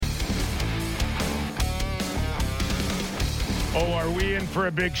Oh, are we in for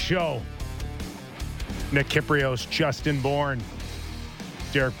a big show? Nick Kyprios, Justin Bourne,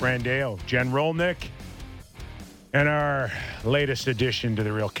 Derek Brandeo, Jen Rolnick, and our latest addition to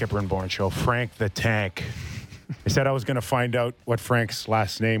the Real Kipper and Bourne Show, Frank the Tank. I said I was going to find out what Frank's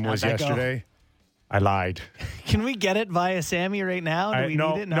last name was yesterday. I lied. Can we get it via Sammy right now? Do we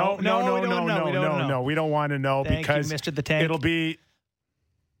need it? No. We don't want to know. Thank because you, Mr. the Tank. It'll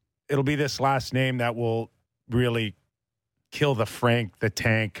be this last name that will really kill the Frank the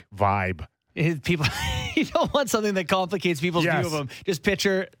Tank vibe. People, you don't want something that complicates people's view of him. Just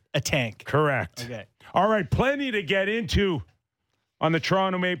picture a tank. Correct. Okay. All right, plenty to get into on the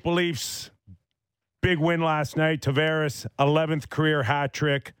Toronto Maple Leafs. Big win last night. Tavares, 11th career hat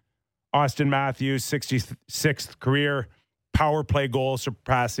trick. Austin Matthews, 66th career power play goal,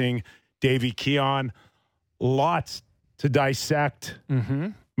 surpassing Davey Keon. Lots to dissect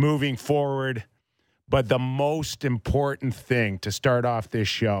moving forward. But the most important thing to start off this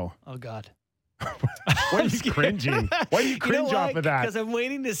show. Oh, God. Why are you cringing? Why do you cringe off of that? Because I'm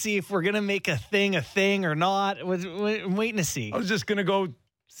waiting to see if we're going to make a thing or not. I'm waiting to see. I was just going to go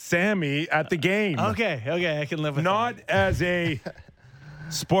Sammy at the game. Okay, I can live with Not that. as a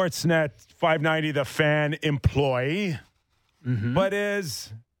Sportsnet 590 The Fan employee, but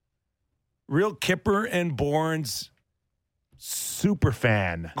as Real Kipper and Bourne's super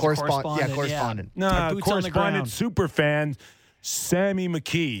fan. Correspondent. No, Boots on the ground. correspondent super fan, Sammy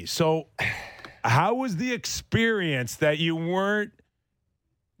McKee. So how was the experience that you weren't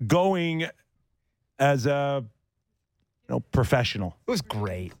going as a professional? It was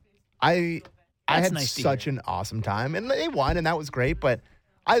great. I had nice to such hear. an awesome time, and they won, and that was great. But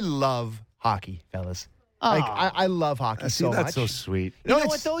I love hockey, fellas. Like I love hockey so that's much. so sweet. You know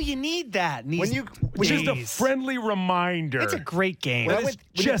what, though? You need that. when you Just a friendly reminder. It's a great game. When I It's went-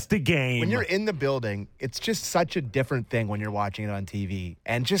 just a game. when you're in the building, it's just such a different thing when you're watching it on TV,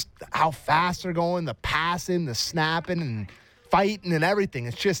 and just how fast they're going, the passing, the snapping, and fighting, and everything.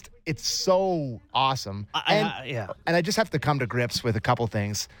 It's so awesome. And I just have to come to grips with a couple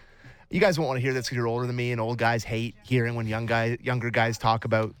things. You guys won't want to hear this because you're older than me, and old guys hate hearing when younger guys talk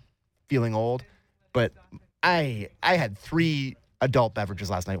about feeling old. But I had 3 adult beverages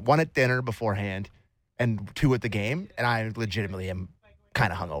last night, 1 at dinner beforehand and 2 at the game, and I legitimately am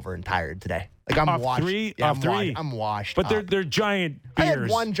kind of hungover and tired today. Like I'm Off washed. 3? Yeah, Off 3? I'm washed. But up. they're giant I beers. had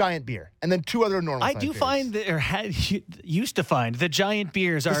 1 giant beer and then 2 other normal. I size do beers. find used to find the giant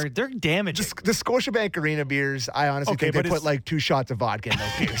beers they're damaging. The Scotiabank Arena beers, I honestly think but they put like 2 shots of vodka in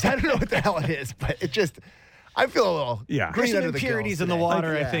those beers. I don't know what the hell it is, but it just, I feel a little Yeah. green There's some under the impurities gills in the today.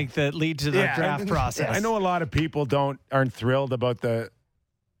 water, Like, I think, that lead to the draft process. I know a lot of people aren't thrilled about the,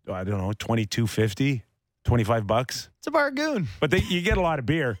 I don't know, $22.50, $25. It's a bargain. But you get a lot of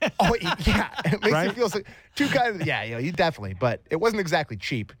beer. Oh, yeah. It makes Right? you feel so, two kinds of, you definitely, but it wasn't exactly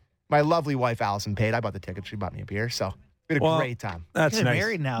cheap. My lovely wife, Allison, paid. I bought the ticket. She bought me a beer. So we had a great time. That's They're nice.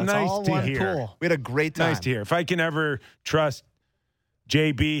 married now. It's nice all to one hear. pool. We had a great time. Nice to hear. If I can ever trust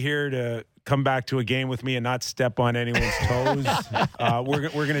JB here to come back to a game with me and not step on anyone's toes,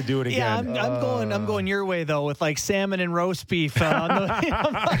 we're going to do it Yeah, again. I'm going your way though, with like salmon and roast beef. I'm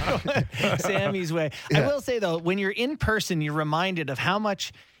not going Sammy's way. I will say though, when you're in person, you're reminded of how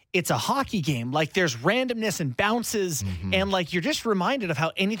much it's a hockey game. Like there's randomness and bounces, and like you're just reminded of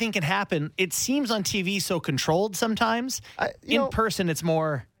how anything can happen. It seems on TV so controlled sometimes. In person, it's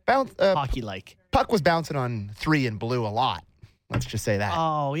more hockey-like. Puck was bouncing on 3 and blue a lot. Let's just say that.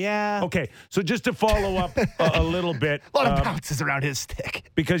 Oh yeah. Okay, so just to follow up a little bit. A lot of bounces around his stick.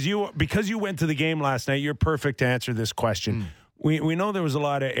 Because you went to the game last night, you're perfect to answer this question. We know there was a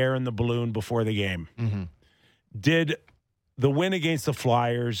lot of air in the balloon before the game. Did the win against the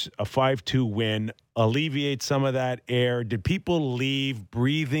Flyers, a 5-2 win, alleviate some of that air? Did people leave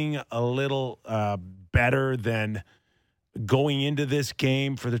breathing a little better than going into this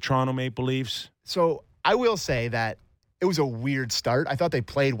game for the Toronto Maple Leafs? So I will say that it was a weird start. I thought they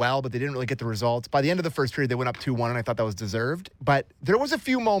played well, but they didn't really get the results. By the end of the first period, they went up 2-1, and I thought that was deserved. But there was a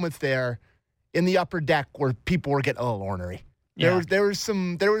few moments there in the upper deck where people were getting a little ornery. There was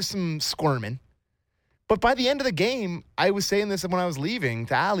some squirming. But by the end of the game, I was saying this when I was leaving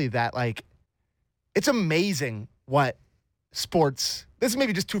to Ali, that like it's amazing what sports, this is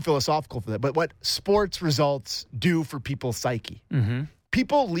maybe just too philosophical for that, but what sports results do for people's psyche.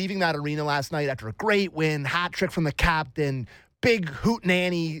 People leaving that arena last night after a great win, hat trick from the captain, big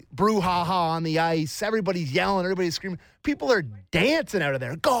hootenanny, brouhaha on the ice. Everybody's yelling, everybody's screaming. People are dancing out of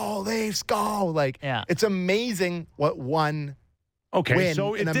there. Go, Leafs, go. Like, it's amazing what one win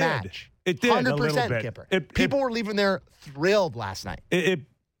so in a match. It did 100% a little bit. Kipper. People were leaving there thrilled last night.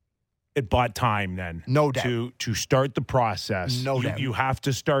 it bought time then. No doubt. To start the process. No doubt. You have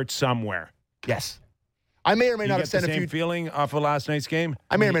to start somewhere. Yes. I may or may You not get have sent the a same few. feeling off of last night's game?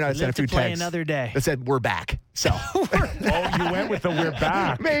 I may or may not have sent a Live few to play texts another day. that said we're back. So Oh, you went with the we're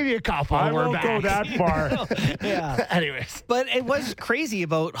back. maybe a couple. I we're won't back. go that far. Yeah. Anyways, But it was crazy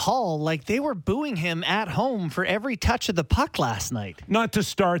about Hall. Like, they were booing him at home for every touch of the puck last night. Not to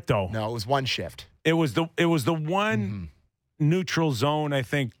start, though. no, it was one shift. It was the one neutral zone, I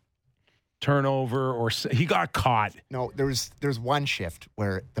think, turnover, or he got caught. No, there's one shift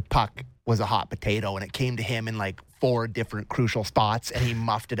where the puck was a hot potato and it came to him in like 4 different crucial spots and he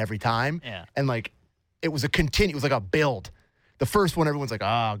muffed it every time. Yeah. And like it was it was like a build. The first one, everyone's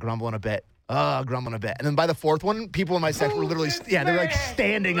like, grumbling a bit. Grumbling a bit. And then by the fourth one, people in my section were literally, they're like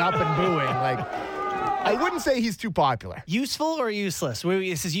standing up and booing. Like, I wouldn't say he's too popular. Useful or useless?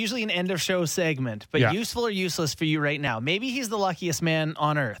 This is usually an end of show segment, but Yeah. useful or useless for you right now? Maybe he's the luckiest man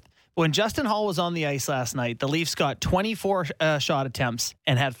on earth. When Justin Hall was on the ice last night, the Leafs got 24 shot attempts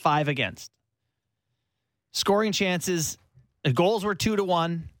and had 5 against. Scoring chances, the goals were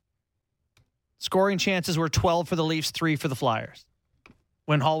 2-1. Scoring chances were 12 for the Leafs, 3 for the Flyers.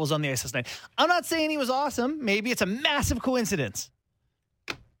 When Hall was on the ice last night. I'm not saying he was awesome. Maybe it's a massive coincidence.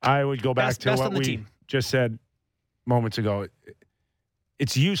 I would go back Best to what on the we team. just said moments ago.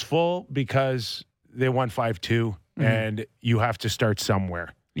 It's useful because they won 5-2, and you have to start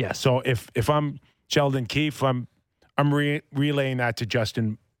somewhere. Yes. So if I'm Sheldon Keefe, I'm relaying that to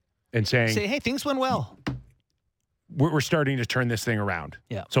Justin and saying Say, hey, things went well. we're starting to turn this thing around.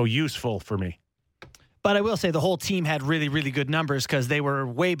 Yeah. So useful for me. But I will say the whole team had really, really good numbers because they were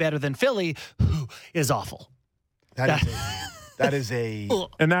way better than Philly, who is awful. That is a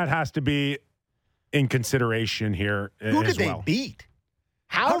And that has to be in consideration here who as did they well. beat?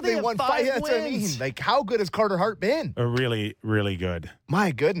 How How did did they they have won 5 5? That's what I mean. wins? Like, how good has Carter Hart been? Really, really good.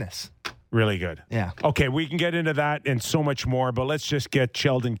 My goodness. Really good. Yeah. Okay, we can get into that and so much more, but let's just get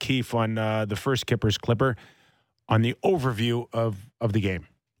Sheldon Keefe on the first Kippers Clipper on the overview of the game.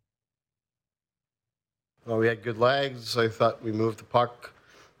 Well, we had good legs. I thought we moved the puck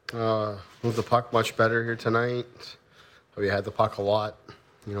much better here tonight. We had the puck a lot,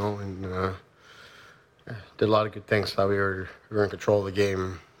 and did a lot of good things. Thought we were in control of the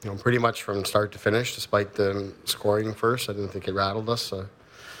game, pretty much from start to finish. Despite them scoring first, I didn't think it rattled us.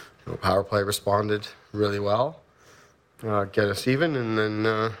 Power play responded really well, get us even, and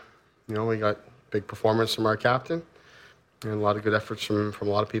then we got big performance from our captain and a lot of good efforts from a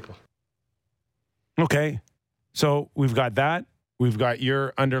lot of people. Okay, so we've got that. We've got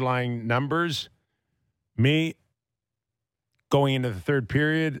your underlying numbers. Me going into the third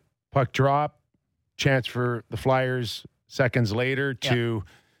period, puck drop, chance for the Flyers seconds later to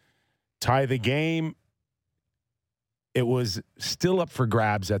tie the game. It was still up for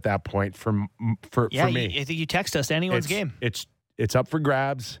grabs at that point for me. I think you text us anyone's game. It's up for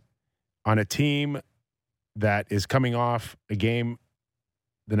grabs on a team that is coming off a game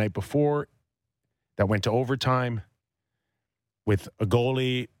the night before that went to overtime with a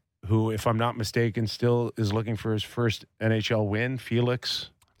goalie who, if I'm not mistaken, still is looking for his first NHL win, Felix.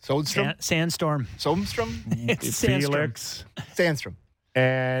 Sandstorm. Solmstrom? It's Sandstorm. Felix. Sandstrom.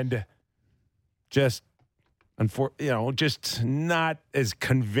 And just, just not as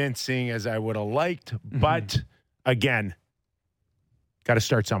convincing as I would have liked. But again, got to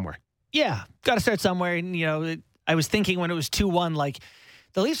start somewhere. Yeah, got to start somewhere. And, I was thinking when it was 2-1, like,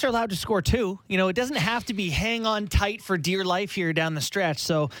 the Leafs are allowed to score 2. It doesn't have to be hang on tight for dear life here down the stretch.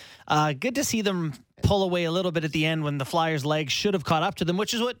 So good to see them pull away a little bit at the end when the Flyers' legs should have caught up to them,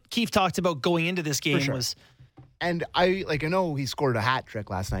 which is what Keefe talked about going into this game. Sure. Was And I know he scored a hat trick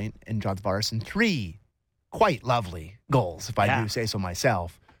last night in John Tavares and 3 quite lovely goals, if I do say so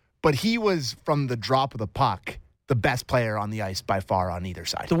myself. But he was, from the drop of the puck, the best player on the ice by far on either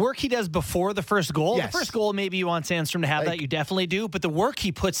side. the work he does before the first goal. Yes. The first goal, maybe you want Sandstrom to have that. You definitely do. But the work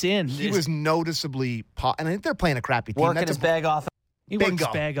he puts in. He was noticeably and I think they're playing a crappy team. Working his bag off. He worked his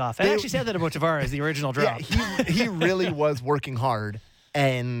Bingo. bag off. I actually said that about Tavares, the original drop. Yeah, he really was working hard,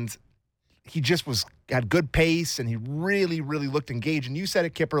 and he just had good pace, and he really, really looked engaged. And you said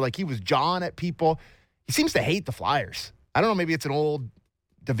it, Kipper, like he was jawing at people. He seems to hate the Flyers. I don't know, maybe it's an old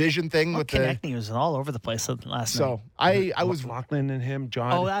division thing with Konechny was all over the place last night. So I was Lachlan and him,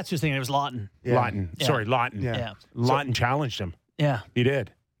 John. Oh, that's who's thinking. It was Lawton. yeah. Lawton. Yeah. Sorry, Lawton. Yeah. Yeah. Lawton challenged him. Yeah. He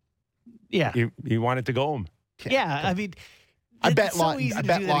did. Yeah. He wanted to go him. Yeah. I mean, I bet it's so Lawton- easy I to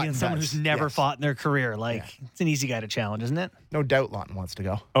bet do that Lawton against someone does. who's never Yes. fought in their career. Like, it's an easy guy to challenge, isn't it? no doubt Lawton wants to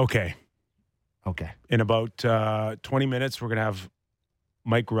go. Okay. Okay. In about 20 minutes, we're going to have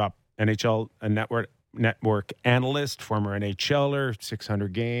Mike Rupp, NHL Network Network analyst, former NHLer,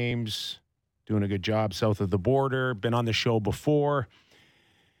 600 games, doing a good job south of the border, been on the show before.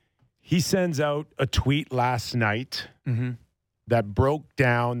 He sends out a tweet last night that broke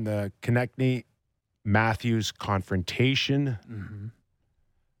down the Konecny-Matthews confrontation.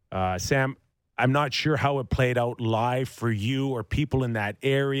 Sam, I'm not sure how it played out live for you or people in that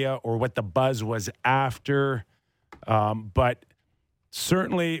area or what the buzz was after. But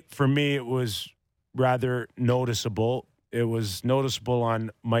certainly for me, it was rather noticeable. It was noticeable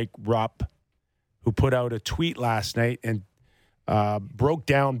on Mike Rupp, who put out a tweet last night and broke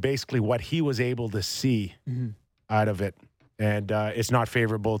down basically what he was able to see out of it. And it's not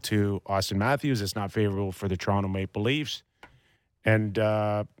favorable to Austin Matthews. It's not favorable for the Toronto Maple Leafs. And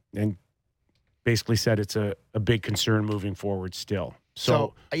basically said it's a big concern moving forward still.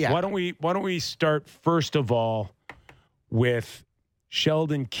 So why don't we start first of all with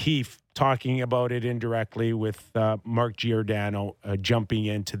Sheldon Keefe talking about it indirectly with Mark Giordano jumping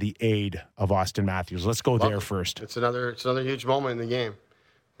into the aid of Austin Matthews. Let's go there first. It's another huge moment in the game.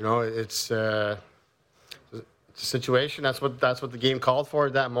 You know, it's a situation. That's what the game called for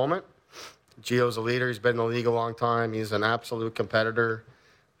at that moment. Gio's a leader. He's been in the league a long time. He's an absolute competitor.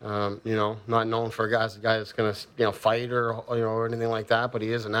 Not known for a guy that's going to, fight or anything like that, but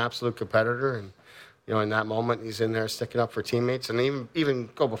he is an absolute competitor. And, in that moment, he's in there sticking up for teammates. And even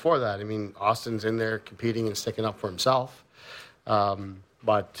go before that. I mean, Austin's in there competing and sticking up for himself.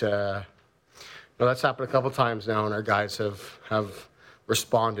 But that's happened a couple times now, and our guys have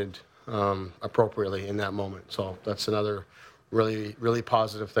responded appropriately in that moment. So that's another really, really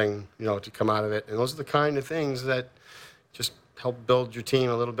positive thing, to come out of it. And those are the kind of things that just help build your team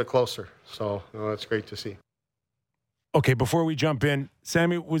a little bit closer. So that's great to see. Okay, before we jump in,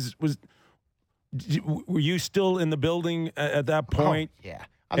 Sammy, were you still in the building at that point? Oh, yeah.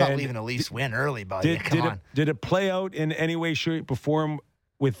 I'm not leaving a Leafs win early, buddy. Come on. Did it play out in any way, shape, or form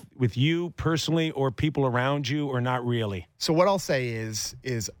with you personally or people around you, or not really? So what I'll say is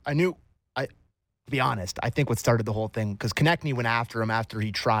to be honest, I think what started the whole thing, because Konecny went after him after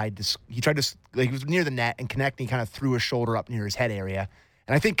he tried to, he was near the net, and Konecny kind of threw his shoulder up near his head area.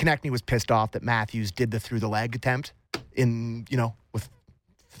 And I think Konecny was pissed off that Matthews did the through the leg attempt with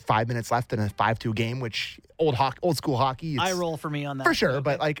 5 minutes left in a 5-2 game, which old school hockey. I roll for me on that. For sure,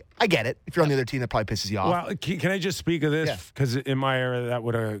 but I get it. If you're on the other team, that probably pisses you off. Well, can I just speak of this? Because in my era,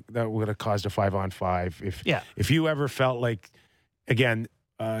 that would have caused a 5-on-5. If you ever felt like, again,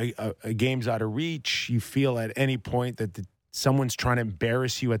 a game's out of reach, you feel at any point that someone's trying to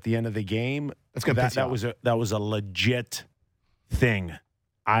embarrass you at the end of the game, that's gonna piss you off. That was a legit thing.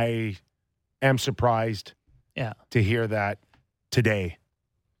 I am surprised to hear that today.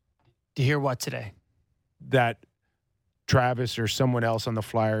 To hear what today? That Travis or someone else on the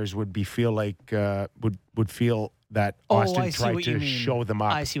Flyers would feel that Austin tried to show them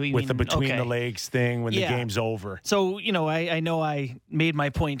up with the between the legs thing when the game's over. So, I know I made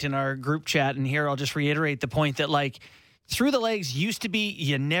my point in our group chat, and here I'll just reiterate the point that, through the legs used to be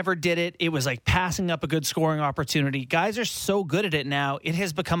you never did it. It was like passing up a good scoring opportunity. Guys are so good at it now, it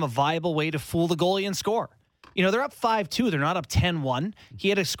has become a viable way to fool the goalie and score. They're up 5-2. They're not up 10-1. He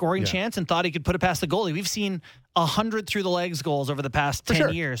had a scoring chance and thought he could put it past the goalie. We've seen 100 through the legs goals over the past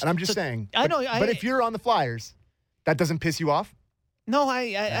 10 years. And I'm just saying. I know. But if you're on the Flyers, that doesn't piss you off? No,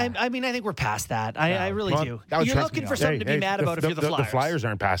 I mean, I think we're past that. I really do. You're looking for something to be mad about if you're the Flyers. The Flyers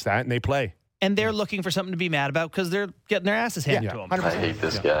aren't past that, and they play. And they're looking for something to be mad about because they're getting their asses handed to them. 100%. I hate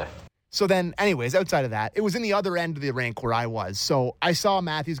this guy. So then, anyways, outside of that, it was in the other end of the rink where I was. So I saw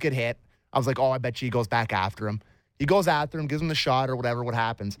Matthews get hit. I was like, I bet you he goes back after him. He goes after him, gives him the shot or whatever, what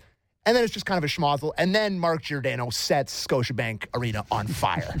happens. And then it's just kind of a schmozzle. And then Mark Giordano sets Scotiabank Arena on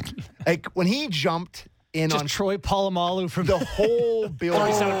fire. When he jumped in just on Troy Polamalu from the whole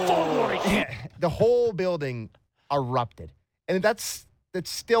building. The whole building erupted. And that's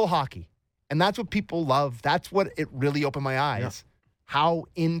still hockey. And that's what people love. That's what it really opened my eyes. How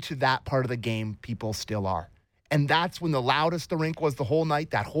into that part of the game people still are. And that's when the loudest the rink was the whole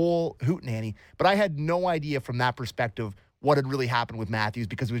night, that whole hootenanny. But I had no idea from that perspective what had really happened with Matthews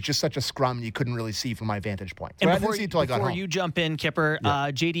because it was just such a scrum you couldn't really see from my vantage point. So and I didn't see it until I got home. Before you jump in, Kipper,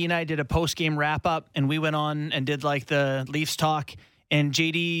 JD and I did a post-game wrap-up, and we went on and did the Leafs talk. And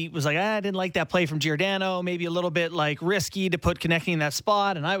JD was like, I didn't like that play from Giordano, maybe a little bit risky to put Konecny in that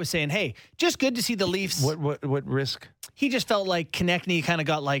spot. And I was saying, hey, just good to see the Leafs. What risk? He just felt like Konecny kind of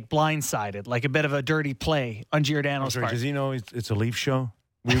got blindsided, like a bit of a dirty play on Giordano's part. Does he know it's a Leaf show?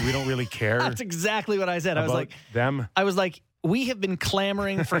 We don't really care. That's exactly what I said. I was like them. I was like, we have been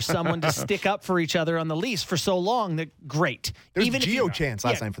clamoring for someone to stick up for each other on the Leafs for so long that great. There's Even if Geo you- chance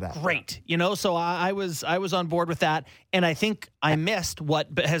last time for that. Great. So I was on board with that, and I think I missed what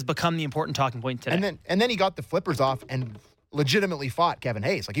has become the important talking point today. And then he got the flippers off and legitimately fought Kevin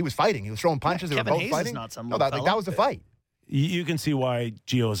Hayes. Like, he was fighting. He was throwing punches. They Kevin were both Hayes is fighting. not some no, little that fella. was the fight. You can see why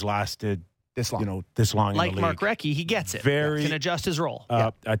Gio's lasted This long. this long Like in the Mark league. Recchi, he gets it. Very- Can adjust his role.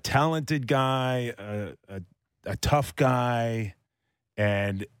 A talented guy, a tough guy,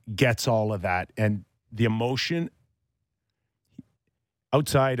 and gets all of that. And the emotion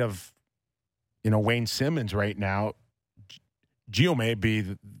outside of, Wayne Simmons right now, Gio may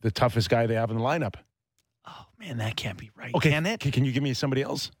be the toughest guy they have in the lineup. Oh, man, that can't be right, Okay, can it? Can you give me somebody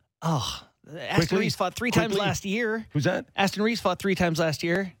else? Oh, Aston Quickly. Reese fought three times Quickly. last year. Who's that? Aston Reese fought 3 times last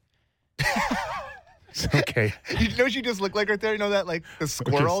year. Okay. You know what you just look like right there? You know that, like, the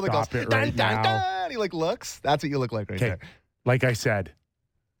squirrel that goes, stop it dun, right dun, now. dun, he, like, looks? That's what you look like right Okay. there. Like I said,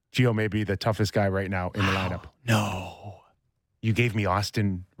 Gio may be the toughest guy right now in the lineup. No, You gave me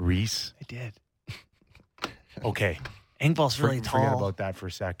Austin Reese. I did. Okay. Engvall's really tall. Forget about that for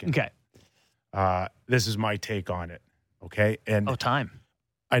a second. Okay. This is my take on it. Okay. And Oh, time.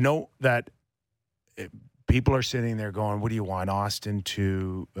 I know that people are sitting there going, what do you want, Austin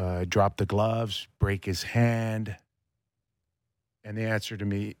to drop the gloves, break his hand? And the answer to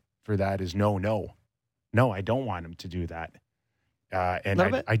me for that is no. No, I don't want him to do that. And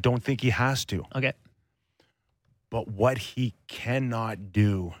Little bit? I don't think he has to. Okay. But what he cannot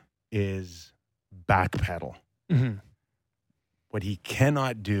do is backpedal. Mm-hmm. What he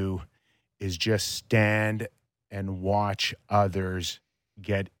cannot do is just stand and watch others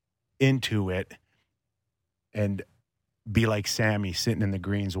get into it and be like Sammy sitting in the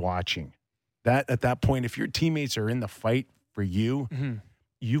greens watching. That at that point, if your teammates are in the fight for you, Mm-hmm.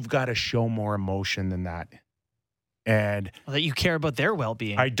 you've got to show more emotion than that. And Well, that you care about their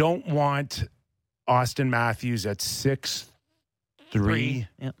well-being. I don't want Austin Matthews at 6'3",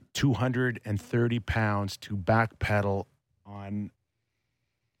 Yep. 230 pounds to backpedal on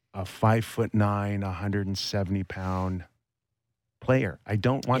a 5'9", 170-pound player. I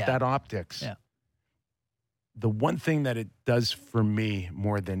don't want Yeah. that optics. Yeah. The one thing that it does for me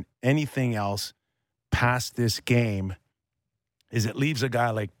more than anything else past this game is it leaves a guy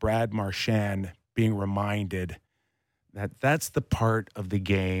like Brad Marchand being reminded that that's the part of the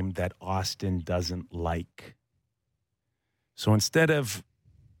game that Austin doesn't like. So instead of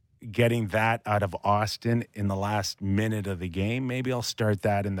getting that out of Austin in the last minute of the game, maybe I'll start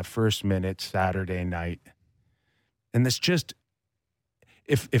that in the first minute Saturday night. And this just,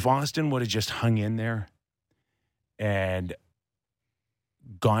 if Austin would have just hung in there and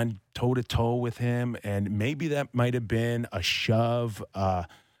gone toe-to-toe with him, and maybe that might have been a shove, a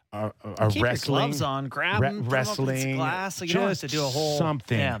Keep wrestling. your gloves on, grab him, put him up against the wrestling, glass. Like, you don't have just to do a whole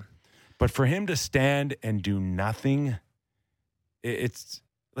something. Yeah. But for him to stand and do nothing, it's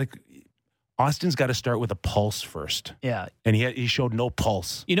like Austin's got to start with a pulse first. Yeah. And he showed no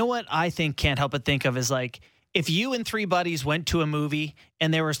pulse. You know what I can't help but think of is like if you and 3 buddies went to a movie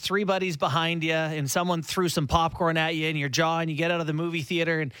and there was 3 buddies behind you and someone threw some popcorn at you in your jaw and you get out of the movie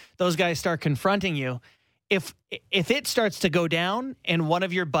theater and those guys start confronting you. If it starts to go down and one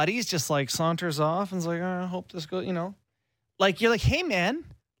of your buddies just like saunters off and is like, I hope this goes, like you're like, hey man,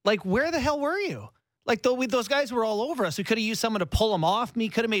 like where the hell were you? Like those guys were all over us. We could have used someone to pull them off me.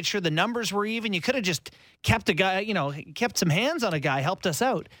 Could have made sure the numbers were even. You could have just kept a guy, kept some hands on a guy, helped us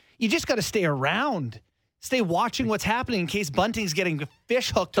out. You just got to stay around, stay watching what's happening in case Bunting's getting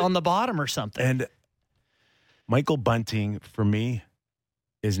fish hooked on the bottom or something. And Michael Bunting, for me,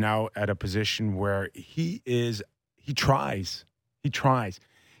 is now at a position where he tries.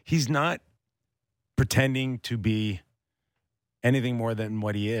 He's not pretending to be anything more than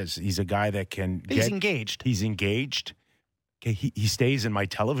what he is. He's a guy that can He's engaged. He's engaged. Okay, he stays in my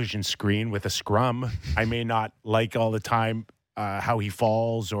television screen with a scrum. I may not like all the time how he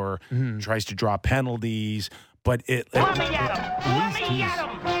falls or tries to draw penalties, but It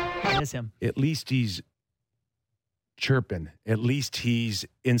is him. at least he's chirping. At least he's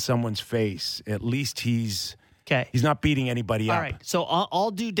in someone's face. At least he's Okay. not beating anybody All up. right. So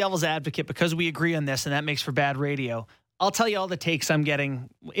I'll do devil's advocate because we agree on this and that makes for bad radio. I'll tell you all the takes I'm getting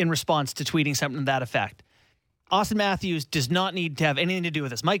in response to tweeting something to that effect. Austin Matthews does not need to have anything to do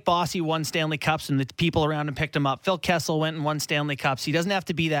with this. Mike Bossy won Stanley Cups and the people around him picked him up. Phil Kessel went and won Stanley Cups. He doesn't have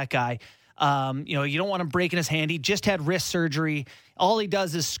to be that guy. You don't want him breaking his hand. He just had wrist surgery. All he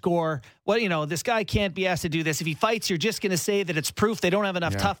does is score. This guy can't be asked to do this. If he fights, you're just going to say that it's proof they don't have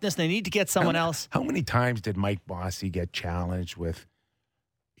enough toughness and they need to get someone else. How many times did Mike Bossy get challenged with,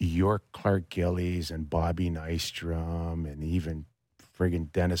 York Clark Gillies and Bobby Nystrom and even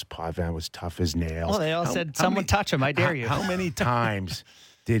friggin' Dennis Potvin was tough as nails. Well, they all said, someone touch him, I dare you. How many times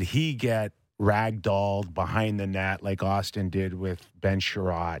did he get ragdolled behind the net like Austin did with Ben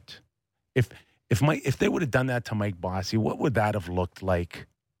Sherratt? If they would have done that to Mike Bossy, what would that have looked like?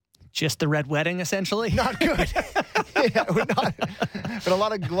 Just the Red Wedding, essentially? Not good. Yeah, we're not. But a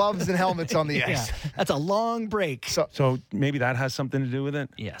lot of gloves and helmets on the ice. Yeah, that's a long break. So maybe that has something to do with it?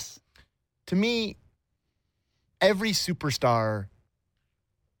 Yes. To me, every superstar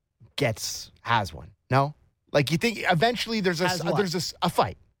has one. No? Like, you think eventually there's a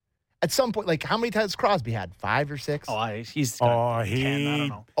fight. At some point, like, how many times Crosby had? 5 or 6? He's got 10, I don't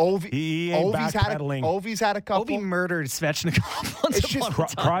know. Ovi's had a couple. Ovi murdered Svechnikov once It's just upon a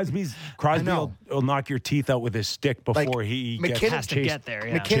time. Crosby will knock your teeth out with his stick before he has to get there.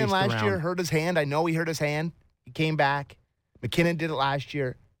 Yeah. McKinnon last year hurt his hand. I know he hurt his hand. He came back. McKinnon did it last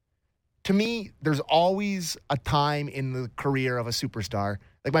year. To me, there's always a time in the career of a superstar.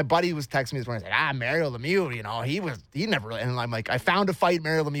 Like, my buddy was texting me this morning. He's like, Mario Lemieux, he never really. And I'm like, I found a fight,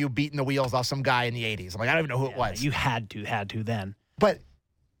 Mario Lemieux beating the wheels off some guy in the 80s. I'm like, I don't even know who it was. You had to then. But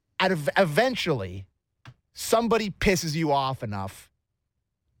eventually, somebody pisses you off enough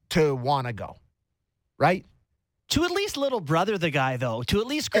to want to go, right? To at least little brother the guy, though. To at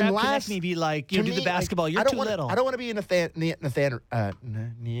least grab Konechny, be like, do the basketball. You're too little. I don't want to be a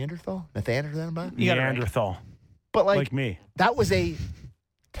Neanderthal. Neanderthal. But like me. That was a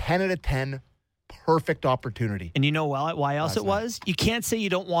 10 out of 10 perfect opportunity. And you know why else it was? You can't say you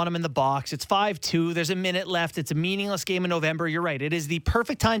don't want him in the box. It's 5-2. There's a minute left. It's a meaningless game in November. You're right. It is the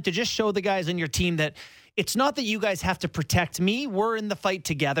perfect time to just show the guys on your team that it's not that you guys have to protect me. We're in the fight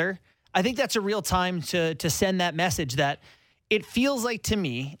together. I think that's a real time to send that message that it feels like to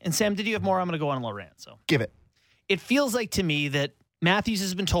me, and Sam, did you have more? I'm going to go on a little rant. So give it. It feels like to me that Matthews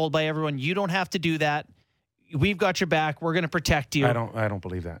has been told by everyone, you don't have to do that. We've got your back. We're going to protect you. I don't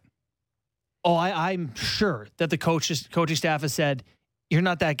believe that. Oh, I'm sure that the coaching staff has said, you're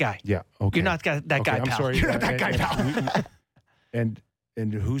not that guy. Yeah, okay. You're not that guy, I'm pal. sorry. You're not that guy, pal. And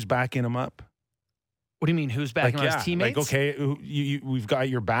who's backing him up? What do you mean, who's backing his teammates? Like, okay, we've got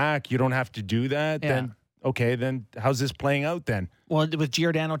your back. You don't have to do that. Yeah. Then how's this playing out then? Well, with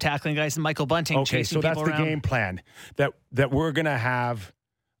Giordano tackling guys and Michael Bunting chasing people around. Okay, so that's the game plan. That we're going to have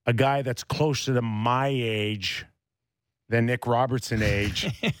a guy that's closer to my age than Nick Robertson age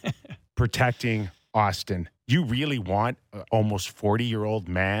protecting Austin. You really want an almost 40-year-old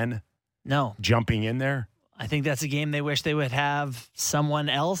man jumping in there? I think that's a game they wish they would have someone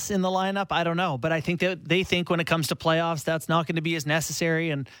else in the lineup. I don't know. But I think that they think when it comes to playoffs, that's not going to be as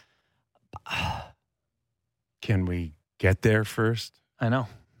necessary. And can we get there first? I know.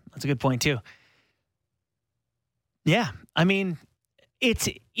 That's a good point, too. Yeah. I mean, it's,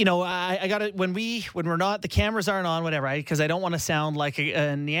 I got it when we're not, the cameras aren't on, whatever, because I don't want to sound like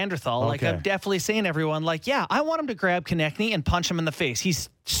a Neanderthal. Okay. Like, I'm definitely saying everyone, like, yeah, I want him to grab Konechny and punch him in the face. He's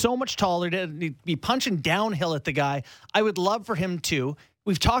so much taller to be punching downhill at the guy. I would love for him to.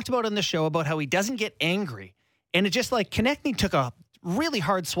 We've talked about on the show about how he doesn't get angry. And it just like Konechny took a really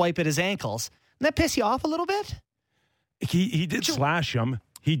hard swipe at his ankles. Didn't that piss you off a little bit? He did slash him.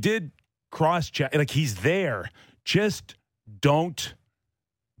 He did cross-check. Like, he's there. Just don't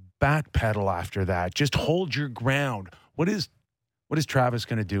backpedal after that. Just hold your ground. What is Travis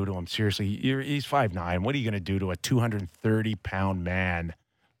going to do to him? Seriously, he's 5'9". What are you going to do to a 230-pound man?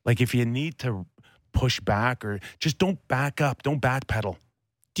 Like, if you need to push back or just don't back up, don't backpedal.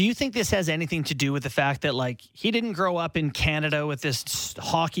 Do you think this has anything to do with the fact that, like, he didn't grow up in Canada with this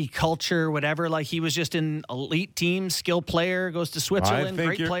hockey culture, whatever? Like, he was just an elite team, skill player, goes to Switzerland,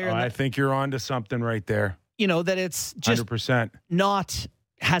 great player. I think you're onto something right there. That it's just 100%.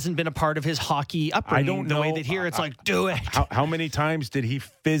 Hasn't been a part of his hocky upbringing. I don't know. The way that here it's like, do it. How many times did he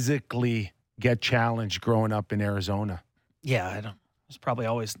physically get challenged growing up in Arizona? Yeah, I don't. It's probably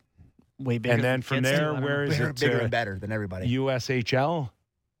always way bigger. And then from there, where is it? Bigger and better than everybody. USHL?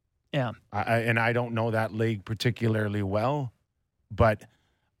 Yeah. And I don't know that league particularly well, but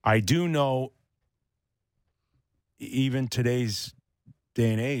I do know even today's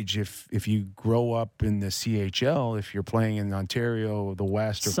day and age, if you grow up in the CHL, if you're playing in Ontario, the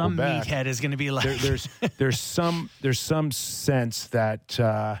West, or some Quebec, meathead is going to be like there's some sense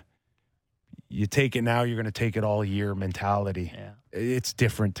that you take it now, you're going to take it all year mentality. Yeah. It's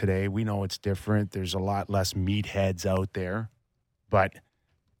different today. We know it's different. There's a lot less meatheads out there, but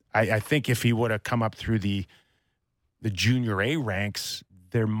I think if he would have come up through the junior A ranks,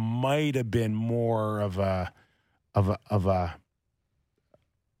 there might have been more of a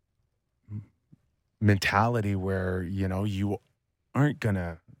mentality where, you aren't going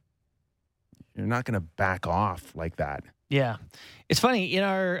to You're not going to back off like that. Yeah. It's funny. In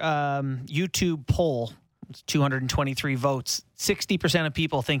our YouTube poll, it's 223 votes, 60% of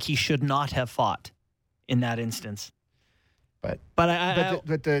people think he should not have fought in that instance. But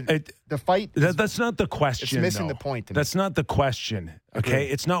the fight. That's not the question. It's missing though. the point. That's not the question. Okay,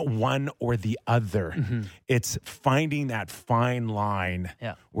 it's not one or the other. Mm-hmm. It's finding that fine line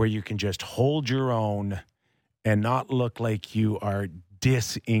where you can just hold your own and not look like you are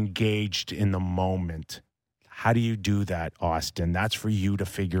disengaged in the moment. How do you do that, Austin? That's for you to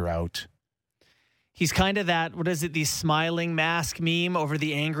figure out. He's kind of that, what is it, the smiling mask meme over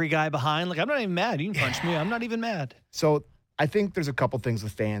the angry guy behind? Like, I'm not even mad. You can punch me. I'm not even mad. So I think there's a couple things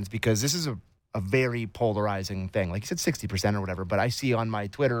with fans because this is a very polarizing thing. Like you said, 60% or whatever. But I see on my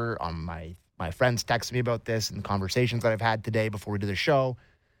Twitter, on my friends text me about this and conversations that I've had today before we do the show.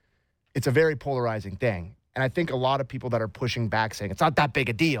 It's a very polarizing thing. And I think a lot of people that are pushing back saying it's not that big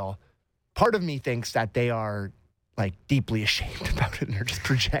a deal, part of me thinks that they are like deeply ashamed about it and they're just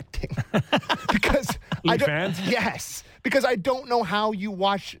projecting. Because fans? Yes. Because I don't know how you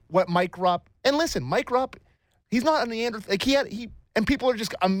watch what Mike Rupp, and listen, Mike Rupp, he's not a Neanderthal. Like and people are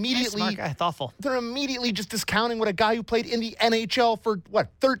just immediately Smart guy, thoughtful. They're immediately just discounting what a guy who played in the NHL for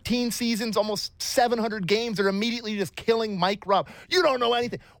 13 seasons, almost 700 games. They're immediately just killing Mike Rupp. You don't know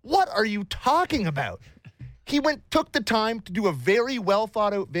anything. What are you talking about? He took the time to do a very well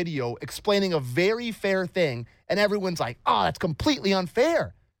thought out video explaining a very fair thing, and everyone's like, "Oh, that's completely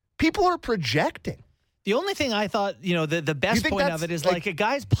unfair." People are projecting. The only thing I thought, the best point of it is like a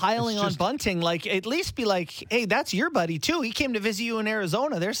guy's piling on Bunting. Like, at least be like, hey, that's your buddy too. He came to visit you in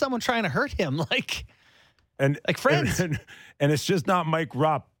Arizona. There's someone trying to hurt him. Like friends. And it's just not Mike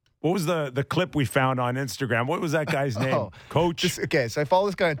Rupp. What was the clip we found on Instagram? What was that guy's name? Coach. So I follow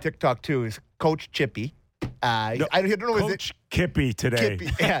this guy on TikTok too. He's Coach Chippy. I don't know. Coach Kippy today.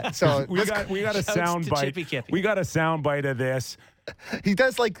 Kippy. Yeah. So we got a sound bite. We got a sound bite of this. He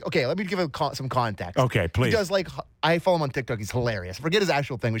does let me give him some context. Okay, please. He does I follow him on TikTok. He's hilarious. Forget his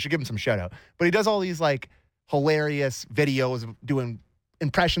actual thing. We should give him some shout out. But he does all these hilarious videos of doing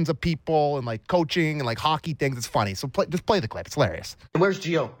impressions of people and coaching and hockey things. It's funny. So just play the clip. It's hilarious. Where's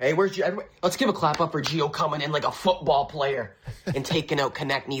Gio? Hey, where's Gio? Let's give a clap up for Gio coming in like a football player and taking out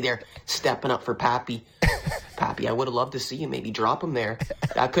Konechny there, stepping up for Pappy. Pappy, I would have loved to see you maybe drop him there.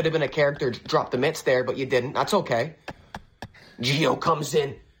 That could have been a character, drop the mitts there, but you didn't. That's okay. Gio comes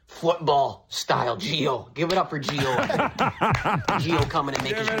in, football style. Gio, give it up for Gio. Gio coming and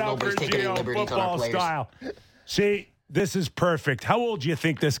making sure nobody's taking any liberties on our players. Style. See, this is perfect. How old do you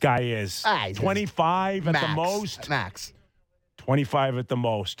think this guy is? 25 at the most? Max. 25 at the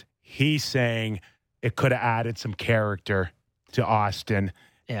most. He's saying it could have added some character to Austin.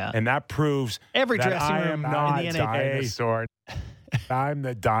 Yeah. And that proves every that dressing I room am not in the dinosaur. I'm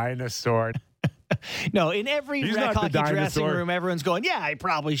the dinosaur. No, in every He's rec not the hockey dressing dinosaur. room, everyone's going, yeah, I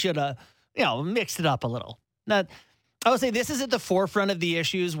probably should have, mixed it up a little. I would say this is at the forefront of the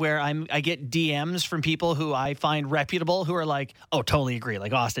issues where I get DMs from people who I find reputable who are like, oh, totally agree.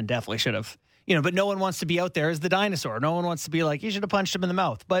 Like Austin definitely should have, but no one wants to be out there as the dinosaur. No one wants to be like, you should have punched him in the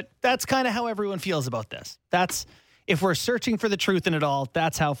mouth. But that's kind of how everyone feels about this. If we're searching for the truth in it all,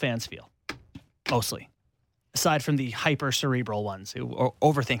 that's how fans feel. Mostly. Aside from the hyper cerebral ones who are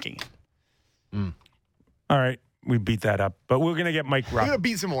overthinking it. All right. We beat that up. But we're going to get Mike Rupp. We're going to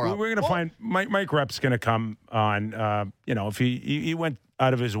beat some more up. We're going to find Mike Rupp's going to come on. If he went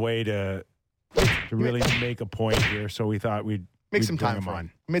out of his way to really make a point here. So we thought we'd some bring time him for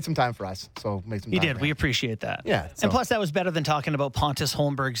on. Made some time for us. So make some time. He did. for We him. appreciate that. Yeah. And plus, that was better than talking about Pontus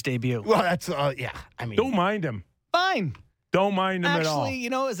Holmberg's debut. Well, that's, yeah. I mean. Don't mind him. Fine. Don't mind him at all. Actually,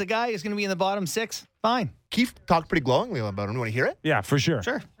 as a guy who's going to be in the bottom six, fine. Keith talked pretty glowingly about him. You want to hear it? Yeah, for sure.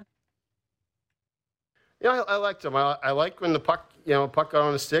 Sure. Yeah, I liked him. I liked when the puck got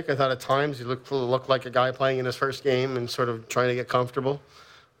on his stick. I thought at times he looked like a guy playing in his first game and sort of trying to get comfortable.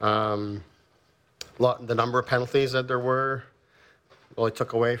 The number of penalties that there were really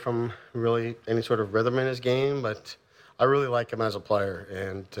took away from really any sort of rhythm in his game. But I really like him as a player,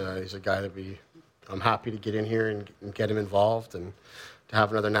 and he's a guy that I'm happy to get in here and get him involved and to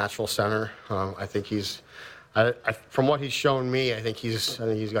have another natural center. I think from what he's shown me, I think he's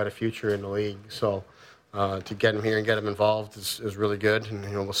got a future in the league. So. To get him here and get him involved is really good, and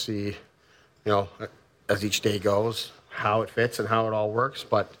we'll see, as each day goes, how it fits and how it all works.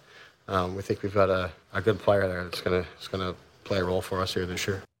 But we think we've got a good player there that's gonna play a role for us here this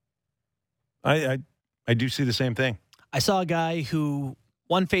year. I do see the same thing. I saw a guy who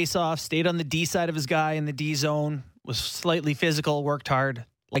won face-off, stayed on the D side of his guy in the D zone, was slightly physical, worked hard,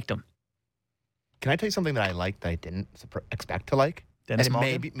 liked him. Can I tell you something that I liked that I didn't expect to like? Dennis and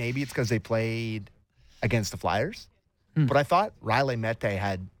Mulligan? maybe it's because they played against the Flyers. But I thought Riley Mete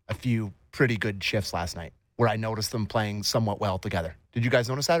had a few pretty good shifts last night where I noticed them playing somewhat well together. Did you guys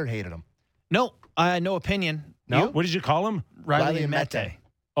notice that or hated them? No, I had no opinion. No? You? What did you call him? Riley and Mete. Mete.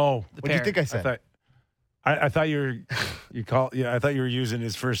 Oh, What do you think I said? I thought I thought you were using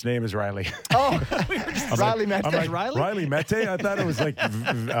his first name as Riley. Oh, Riley Mete. I'm like, Riley? Riley Mete? I thought it was like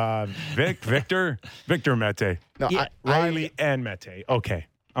Victor Mete. No, Yeah. Riley and Mete. Okay,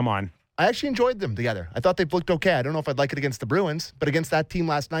 I'm on. I actually enjoyed them together. I thought they looked okay. I don't know if I'd like it against the Bruins, but against that team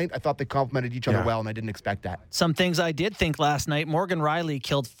last night, I thought they complemented each other Yeah. well, and I didn't expect that. Some things I did think last night. Morgan Riley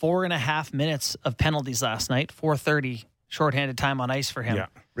killed 4.5 minutes of penalties last night. 4:30 shorthanded time on ice for him. Yeah.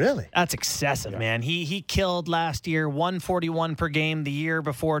 Really? That's excessive, man. He killed last year 141 per game. The year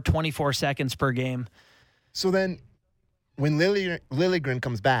before 24 seconds per game. So then, when Liljegren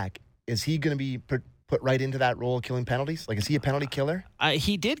comes back, is he going to be put right into that role of killing penalties? Like, is he a penalty killer?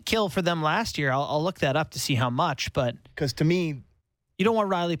 He did kill for them last year. I'll look that up to see how much, but Because to me, you don't want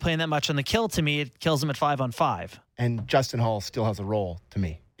Riley playing that much on the kill. To me, it kills him at 5-on-5. and Justin Hall still has a role to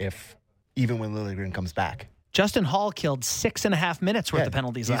me, even when Liljegren comes back. Justin Hall killed 6.5 minutes worth of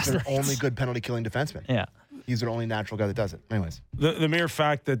penalties he's last their night. only good penalty killing defenseman. Yeah. He's their only natural guy that does it. Anyways, The mere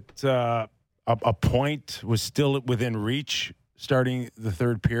fact that a point was still within reach starting the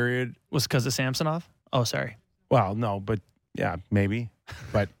third period. Was because of Samsonov? Oh, sorry. Well, no, but yeah, maybe.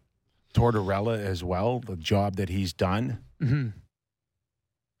 But Tortorella as well, the job that he's done. Mm-hmm.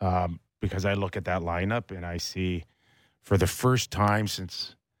 Because I look at that lineup and I see for the first time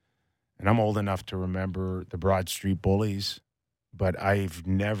since, and I'm old enough to remember the Broad Street Bullies, but I've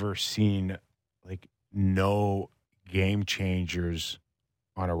never seen like no game changers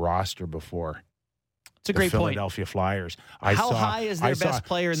on a roster before. It's a great the point. Philadelphia Flyers. How high is their I saw best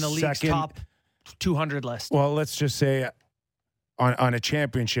player in the league's second- top 200 list? Well, let's just say on a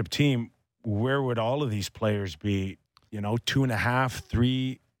championship team, where would all of these players be? 2.5,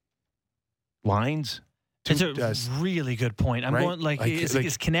 3 lines? It's a really good point. I'm right? going Like, is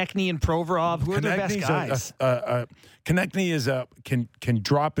Konechny and Provorov, who are their best guys? Konechny is can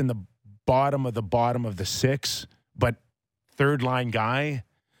drop in the bottom of the six, but third line guy.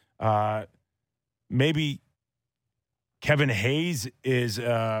 Maybe Kevin Hayes is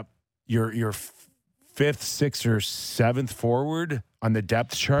your fifth, sixth, or seventh forward on the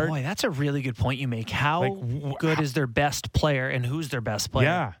depth chart. Boy, that's a really good point you make. How good is their best player and who's their best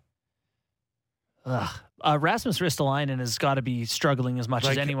player? Yeah. Rasmus Ristolainen has got to be struggling as much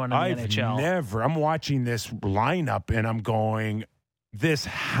as anyone in the NHL. I'm watching this lineup and I'm going, this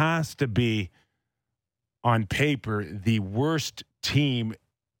has to be on paper the worst team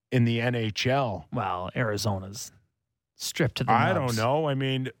in the NHL. Well, Arizona's stripped to the I nubs. don't know. I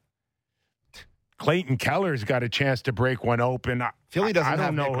mean, Clayton Keller's got a chance to break one open. Philly doesn't I don't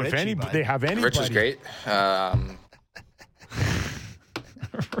have know Nick if Ritchie, but they have anybody. Rich is great.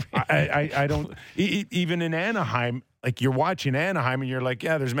 I don't even in Anaheim. Like you're watching Anaheim and you're like,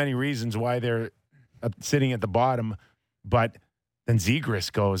 yeah, there's many reasons why they're sitting at the bottom, but then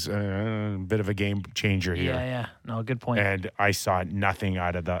Zegras goes a bit of a game changer here. Yeah. No, good point. And I saw nothing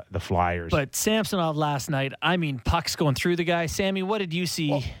out of the Flyers. But Samsonov last night, I mean, pucks going through the guy. Sammy, what did you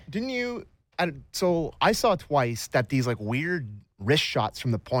see? Well, didn't you? So I saw twice that these like weird wrist shots from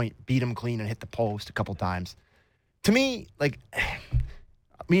the point beat him clean and hit the post a couple times. To me, like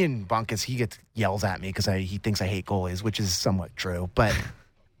me and Bunkus, he yells at me because he thinks I hate goalies, which is somewhat true. But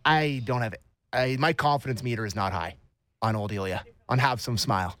I don't have it. My confidence meter is not high on old Ilya. On Have Some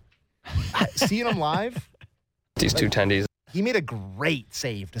Smile. Seeing him live, These two tendies. he made a great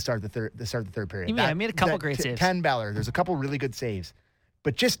save to start the third period. He made a couple great saves. Ken Beller, there's a couple really good saves,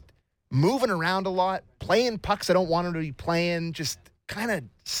 but just moving around a lot, playing pucks I don't want him to be playing, just kind of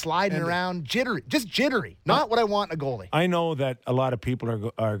sliding around, jittery. Not what I want in a goalie. I know that a lot of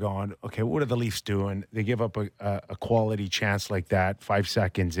people are going, okay, what are the Leafs doing? They give up a quality chance like that 5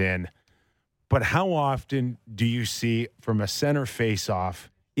 seconds in. But how often do you see from a center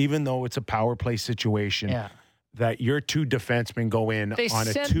face-off, even though it's a power play situation, that your two defensemen go in They on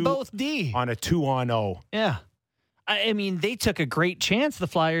sent both D. on a 2-on-0? Yeah. I mean, they took a great chance, the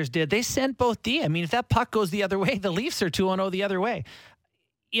Flyers did. They sent both D. I mean, if that puck goes the other way, the Leafs are 2-0 the other way.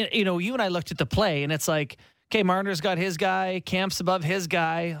 You know, you and I looked at the play, and it's like, okay, Marner's got his guy, Camp's above his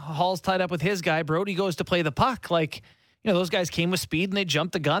guy, Hall's tied up with his guy, Brody goes to play the puck. Like, you know, those guys came with speed and they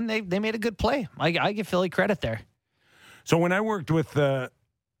jumped the gun. They made a good play. I give Philly credit there. So when I worked with the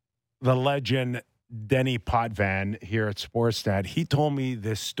legend Denny Potvin here at Sportsnet, he told me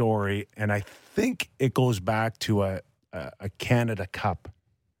this story, and I think it goes back to a Canada Cup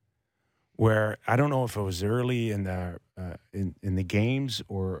where I don't know if it was early in the in the games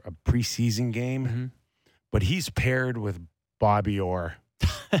or a preseason game, but he's paired with Bobby Orr.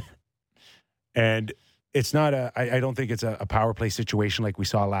 And it's not I don't think it's a power play situation like we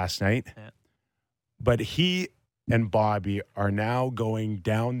saw last night. Yeah. But he and Bobby are now going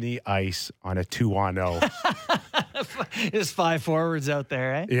down the ice on a 2-on-0. There's 5 forwards out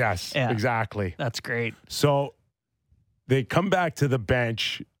there, eh? Yes, exactly. That's great. So they come back to the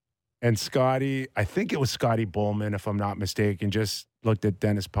bench, and Scotty, I think it was Scotty Bowman, if I'm not mistaken, just looked at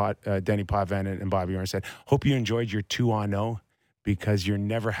Denny Potvin and Bobby Orr and said, "Hope you enjoyed your 2-on-0 because you're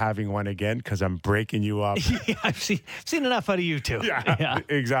never having one again because I'm breaking you up." Yeah, I've seen enough out of you two. Yeah,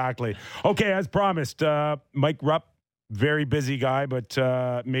 exactly. Okay, as promised, Mike Rupp, very busy guy, but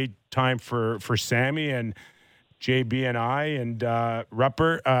made time for Sammy and JB and I. And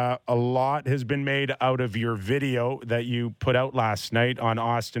Rupper, a lot has been made out of your video that you put out last night on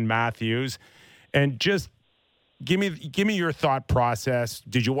Austin Matthews. And just give me your thought process.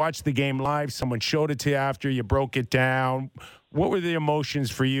 Did you watch the game live? Someone showed it to you after you broke it down? What were the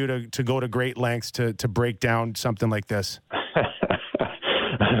emotions for you to go to great lengths to break down something like this?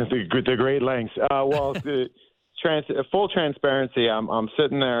 the great lengths. Full transparency, I'm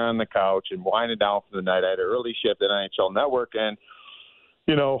sitting there on the couch and winding down for the night. I had an early shift at NHL Network, and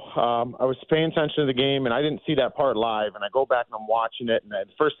I was paying attention to the game, and I didn't see that part live. And I go back and I'm watching it, and the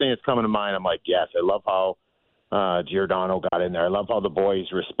first thing that's coming to mind, I'm like, yes, I love how Giordano got in there. I love how the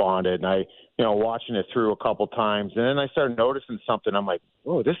boys responded, and I watching it through a couple times, and then I started noticing something. I'm like,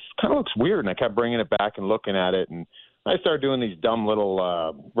 oh, this kind of looks weird, and I kept bringing it back and looking at it, and I started doing these dumb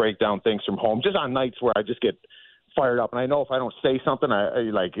little breakdown things from home, just on nights where I just get fired up, and I know if I don't say something, I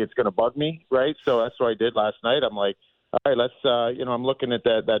like it's going to bug me, right? So that's what I did last night. I'm like, all right, let's, I'm looking at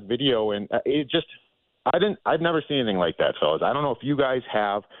that video, and I've never seen anything like that, fellas. I don't know if you guys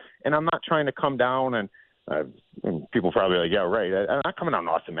have, and I'm not trying to come down and people probably like, yeah, right. I'm not coming down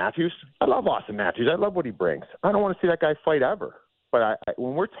on Austin Matthews. I love Austin Matthews. I love what he brings. I don't want to see that guy fight ever. But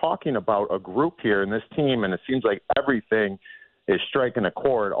when we're talking about a group here in this team, and it seems like everything is striking a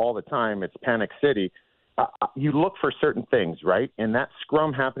chord all the time, it's Panic City. You look for certain things, right? And that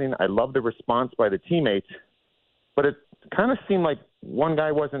scrum happening, I love the response by the teammates, but it kind of seemed like one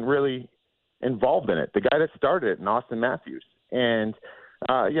guy wasn't really involved in it. The guy that started it, Austin Matthews. And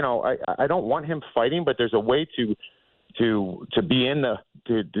I don't want him fighting, but there's a way to be in the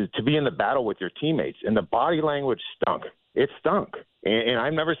battle with your teammates. And the body language stunk. It stunk. And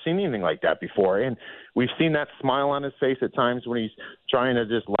I've never seen anything like that before. And we've seen that smile on his face at times when he's trying to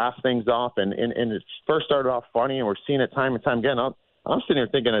just laugh things off. And it first started off funny, and we're seeing it time and time again. I'm sitting here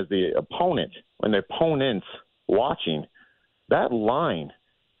thinking, as the opponent, when the opponent's watching, that line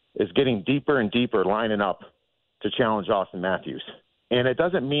is getting deeper and deeper, lining up to challenge Austin Matthews. And it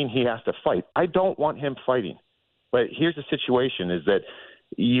doesn't mean he has to fight. I don't want him fighting. But here's the situation, is that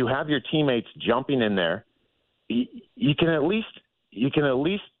you have your teammates jumping in there. You can at least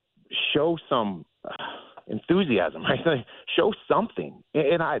show some enthusiasm, right? Show something.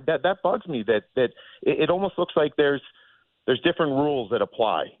 And that bugs me that it almost looks like there's different rules that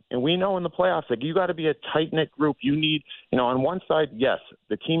apply. And we know in the playoffs, like, you got to be a tight-knit group. You need, on one side, yes,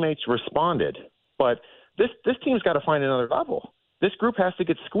 the teammates responded, but this team's got to find another level. This group has to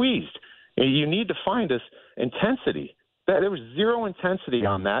get squeezed. And you need to find this intensity. There was zero intensity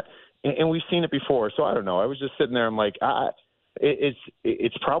on that, and we've seen it before. So I don't know. I was just sitting there. I'm like,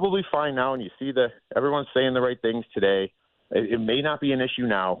 it's probably fine now, and you see everyone's saying the right things today. It may not be an issue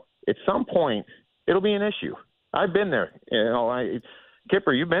now. At some point, it'll be an issue. I've been there.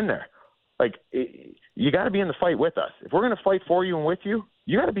 Kipper, you've been there. Like, you got to be in the fight with us. If we're going to fight for you and with you,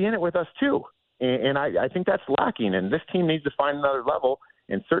 you got to be in it with us too. And I think that's lacking. And this team needs to find another level.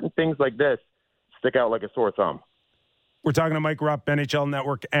 And certain things like this stick out like a sore thumb. We're talking to Mike Rupp, NHL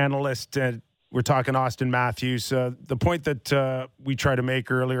Network analyst. We're talking Austin Matthews. The point that I may try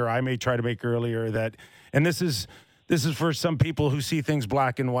to make earlier, that, and this is for some people who see things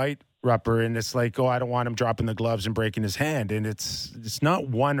black and white, Rupper, and it's like, oh, I don't want him dropping the gloves and breaking his hand. And it's not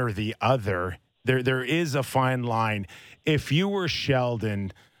one or the other. There is a fine line. If you were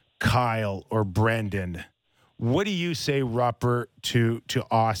Sheldon, Kyle, or Brendan, what do you say, Rupper, to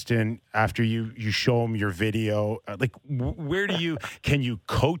Austin after you show him your video? Can you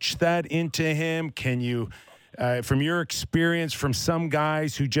coach that into him? Can you, from your experience, from some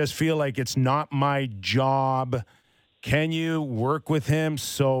guys who just feel like it's not my job, can you work with him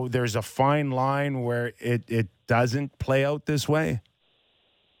so there's a fine line where it doesn't play out this way?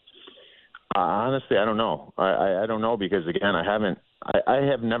 Honestly, I don't know. I don't know, because, again, I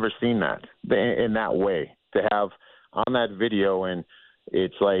have never seen that in that way. To have on that video, and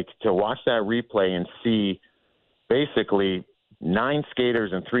it's like to watch that replay and see basically 9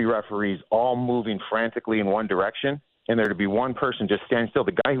 skaters and 3 referees all moving frantically in one direction, and there to be one person just standing still,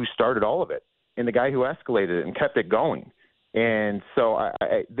 the guy who started all of it and the guy who escalated it and kept it going. And so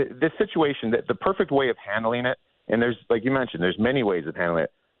this situation, the perfect way of handling it, and there's, like you mentioned, there's many ways of handling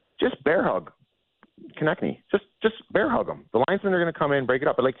it. Just bear hug Konechny. Just bear hug him. The linesmen are going to come in, break it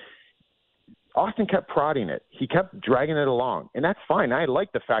up. But, like, Austin kept prodding it. He kept dragging it along. And that's fine. I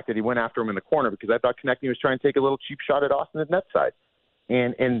like the fact that he went after him in the corner because I thought Konechny was trying to take a little cheap shot at Austin at net side.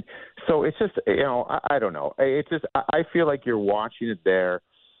 And so it's just, I don't know. It's just, I feel like you're watching it there.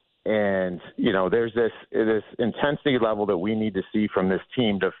 And, there's this intensity level that we need to see from this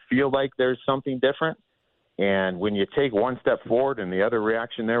team to feel like there's something different. And when you take one step forward and the other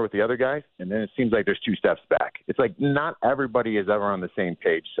reaction there with the other guys, and then it seems like there's 2 steps back. It's like not everybody is ever on the same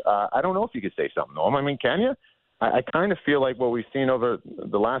page. I don't know if you could say something, though. I mean, can you? I kind of feel like what we've seen over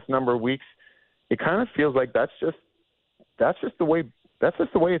the last number of weeks, it kind of feels like that's just the way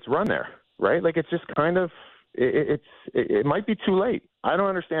it's run there, right? Like it's just kind of it might be too late. I don't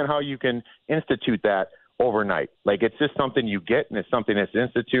understand how you can institute that overnight. Like it's just something you get, and it's something that's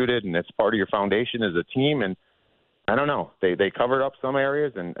instituted, and it's part of your foundation as a team. And I don't know, they covered up some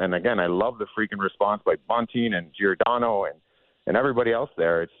areas, and again, I love the freaking response by Bunting and Giordano and everybody else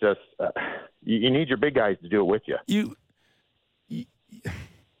there. It's just you need your big guys to do it with you.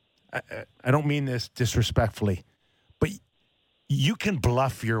 I don't mean this disrespectfully, but you can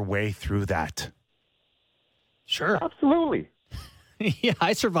bluff your way through that. Sure, absolutely. Yeah,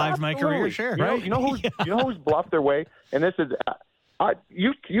 I survived my career, sure. Right? You know who's bluffed their way? And this is,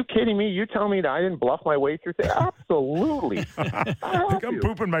 you kidding me? You tell me that I didn't bluff my way through? Absolutely. I'm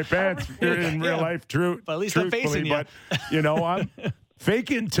pooping my pants in real life, true. But at least I'm facing you. But, I'm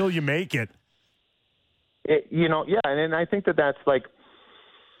fake it until you make it. Yeah, and I think that's like,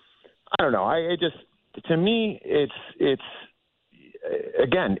 I don't know. To me, it's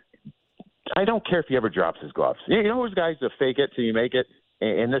again, I don't care if he ever drops his gloves. You know those guys that fake it till you make it?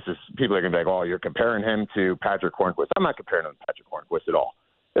 And this is, people are going to be like, oh, you're comparing him to Patrick Hornquist. I'm not comparing him to Patrick Hornquist at all.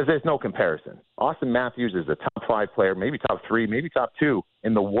 There's no comparison. Austin Matthews is a top 5 player, maybe top 3, maybe top 2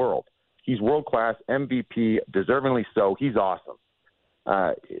 in the world. He's world-class, MVP, deservingly so. He's awesome.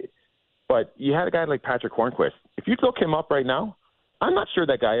 But you had a guy like Patrick Hornquist. If you look him up right now, I'm not sure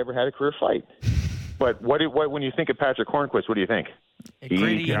that guy ever had a career fight. But when you think of Patrick Hornquist, what do you think?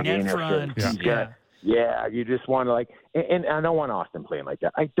 Gritty, net front. Yeah, you just want to and I don't want Austin playing like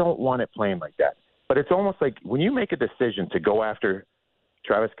that. I don't want it playing like that. But it's almost like when you make a decision to go after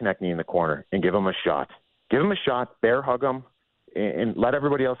Travis Konechny in the corner and give him a shot, bear hug him, and let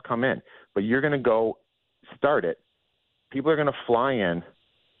everybody else come in. But you're going to go start it. People are going to fly in.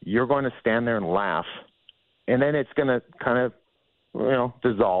 You're going to stand there and laugh. And then it's going to kind of,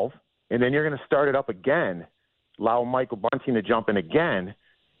 dissolve. And then you're going to start it up again, allow Michael Bunting to jump in again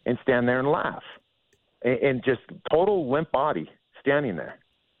and stand there and laugh. And just total limp body standing there.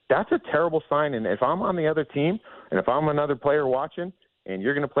 That's a terrible sign. And if I'm on the other team, and if I'm another player watching, and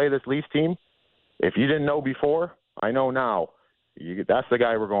you're going to play this Leafs team, if you didn't know before, I know now. That's the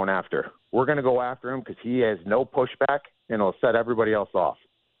guy we're going after. We're going to go after him because he has no pushback, and it'll set everybody else off.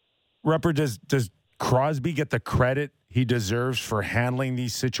 Rupper, does Crosby get the credit he deserves for handling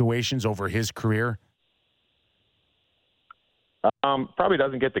these situations over his career? Probably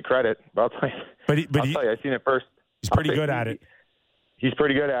doesn't get the credit. But I'll tell you, tell you, I've seen it first. He's pretty good at it. He's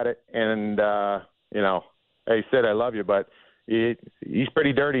pretty good at it. And, hey, Sid, I love you, but he's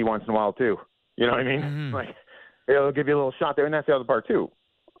pretty dirty once in a while, too. You know what I mean? Mm-hmm. Like, he'll give you a little shot there, and that's the other part, too.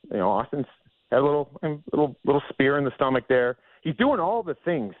 Austin's had a little spear in the stomach there. He's doing all the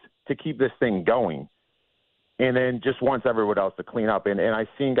things to keep this thing going, and then just wants everyone else to clean up. And I've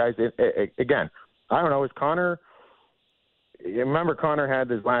seen guys, again, I don't know, is Connor – remember Connor had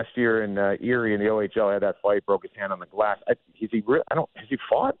this last year in Erie in the OHL, had that fight, broke his hand on the glass. Has he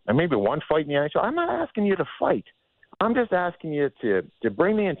fought? Maybe one fight in the NHL. I'm not asking you to fight. I'm just asking you to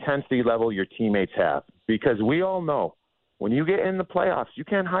bring the intensity level your teammates have, because we all know when you get in the playoffs, you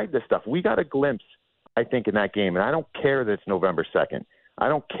can't hide this stuff. We got a glimpse, I think, in that game, and I don't care that it's November 2nd. I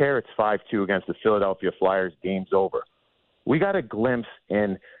don't care it's 5-2 against the Philadelphia Flyers. Game's over. We got a glimpse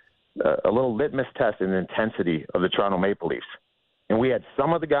in a little litmus test in the intensity of the Toronto Maple Leafs. And we had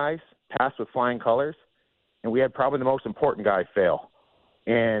some of the guys pass with flying colors, and we had probably the most important guy fail.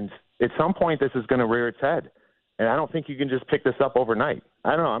 And at some point, this is going to rear its head. And I don't think you can just pick this up overnight.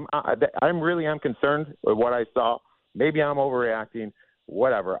 I don't know. I'm concerned with what I saw. Maybe I'm overreacting,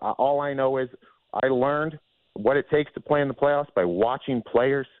 whatever. All I know is I learned what it takes to play in the playoffs by watching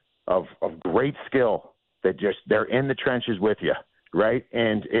players of great skill that they're in the trenches with you. right?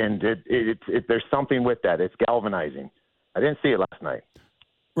 And there's something with that. It's galvanizing. I didn't see it last night.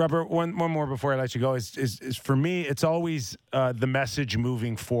 Robert, one more before I let you go is for me, it's always the message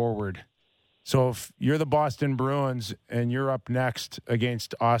moving forward. So if you're the Boston Bruins and you're up next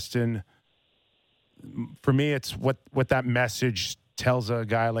against Austin, for me, it's what that message tells a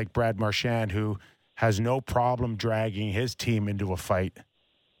guy like Brad Marchand, who has no problem dragging his team into a fight.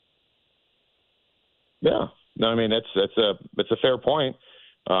 Yeah, no, I mean it's a fair point.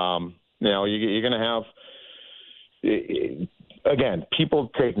 You're going to have, again, people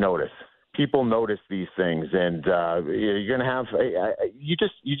take notice. People notice these things, and you're going to have. You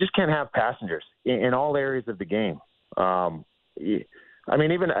just can't have passengers in all areas of the game. I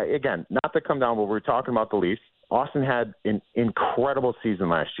mean, even again, not to come down, but we're talking about the Leafs. Austin had an incredible season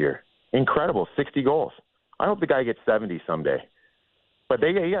last year. Incredible, 60 goals. I hope the guy gets 70 someday. But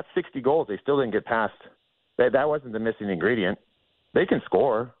he got 60 goals. They still didn't get past. That wasn't the missing ingredient. They can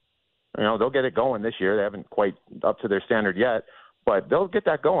score. They'll get it going this year. They haven't quite up to their standard yet, but they'll get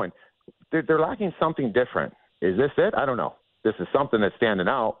that going. They're lacking something different. Is this it? I don't know. This is something that's standing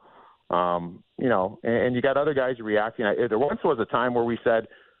out. And you got other guys reacting. There once was a time where we said,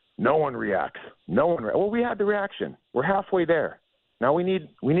 no one reacts. Well, we had the reaction. We're halfway there. Now we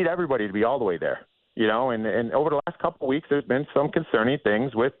need everybody to be all the way there. And over the last couple of weeks, there's been some concerning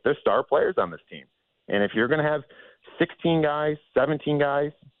things with the star players on this team. And if you're going to have 16 guys, 17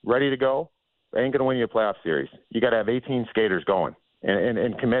 guys ready to go, they ain't going to win you a playoff series. You got to have 18 skaters going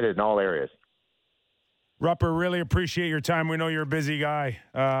and committed in all areas. Rupper, really appreciate your time. We know you're a busy guy.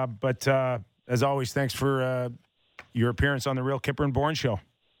 But as always, thanks for your appearance on the Real Kipper and Bourne Show.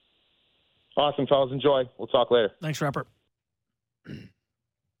 Awesome, fellas. Enjoy. We'll talk later. Thanks, Rupper. I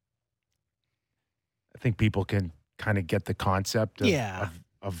think people can kind of get the concept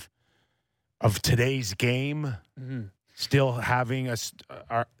of today's game. Mm-hmm. Still having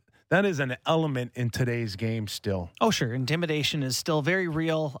that is an element in today's game still. Oh, sure. Intimidation is still very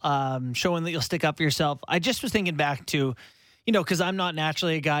real. Showing that you'll stick up for yourself. I just was thinking back to, because I'm not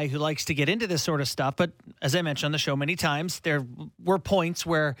naturally a guy who likes to get into this sort of stuff. But as I mentioned on the show many times, there were points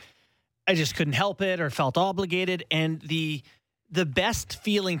where I just couldn't help it or felt obligated. And the best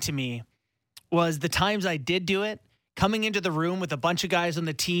feeling to me was the times I did do it, coming into the room with a bunch of guys on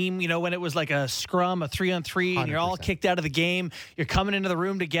the team, when it was like a scrum, a 3-on-3, and you're all kicked out of the game. You're coming into the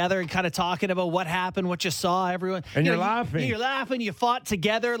room together and kind of talking about what happened, what you saw, everyone. And you're laughing. You're laughing. You fought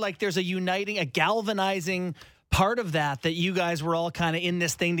together. Like there's a uniting, a galvanizing part of that you guys were all kind of in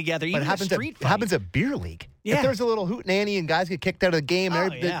this thing together. But it happens at beer league. Yeah. If there's a little hootenanny and guys get kicked out of the game,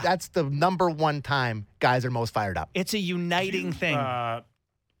 that's the number one time guys are most fired up. It's a uniting thing.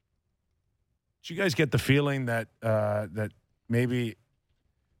 Did you guys get the feeling that that maybe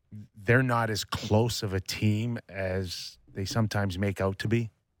they're not as close of a team as they sometimes make out to be?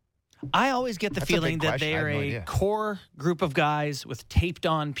 I always get the feeling that they are a core group of guys with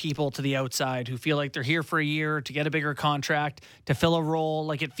taped-on people to the outside who feel like they're here for a year to get a bigger contract, to fill a role.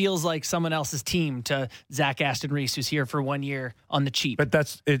 Like it feels like someone else's team to Zach Aston Reese, who's here for 1 year on the cheap. But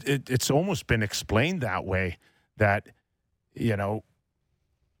that's it's almost been explained that way, that,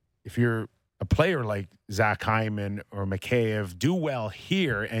 if you're a player like Zach Hyman or Mikheyev, do well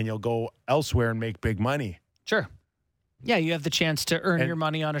here and you'll go elsewhere and make big money. Sure. Yeah, you have the chance to earn your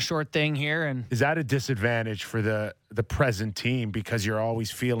money on a short thing here. And is that a disadvantage for the present team because you're always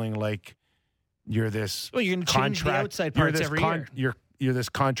feeling like you're this you're going to change the outside parts every year. You're this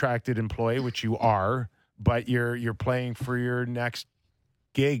contracted employee, which you are, but you're playing for your next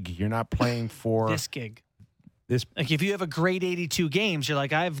gig. You're not playing for this gig. Like if you have a great 82 games, you're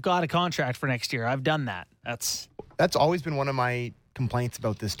like, I've got a contract for next year. I've done that. That's always been one of my complaints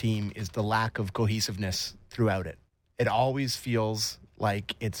about this team is the lack of cohesiveness throughout it. It always feels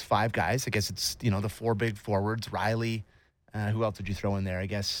like it's five guys. I guess it's, the four big forwards, Riley. Who else did you throw in there? I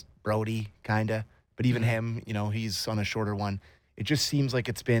guess Brody, kind of. But even him, he's on a shorter one. It just seems like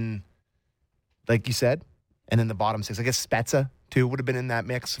it's been, like you said, and then the bottom six. I guess Spezza, too, would have been in that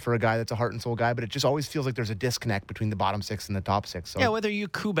mix for a guy that's a heart and soul guy. But it just always feels like there's a disconnect between the bottom six and the top six. So, yeah, whether you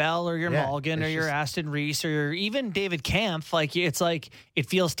Kubel or you're Mulligan or you're Aston Reese or even David Kampf, it's like it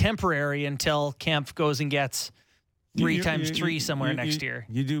feels temporary until Kampf goes and gets 3 times 3 somewhere next year.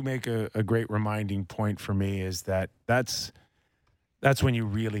 You do make a great reminding point for me is that's when you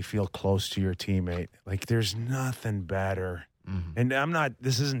really feel close to your teammate. Like there's nothing better. Mm-hmm. And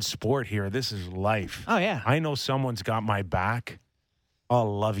this isn't sport here. This is life. Oh, yeah. I know someone's got my back.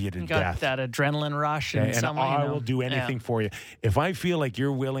 I'll love you to death. Got that adrenaline rush. And I will do anything for you. If I feel like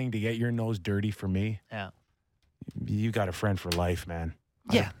you're willing to get your nose dirty for me, you got a friend for life, man.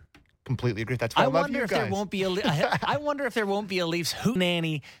 Yeah. completely agree. That's why I love wonder you if guys. there won't be I wonder if there won't be a Leafs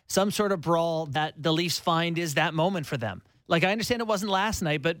hootenanny, some sort of brawl that the Leafs find is that moment for them. Like, I understand it wasn't last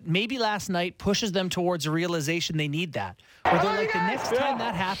night, but maybe last night pushes them towards a realization they need that. Or they're like, the next time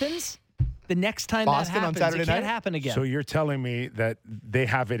that happens, Boston that on happens, Saturday it can't night? happen again. So you're telling me that they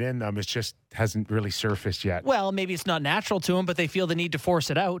have it in them. It just hasn't really surfaced yet. Well, maybe it's not natural to them, but they feel the need to force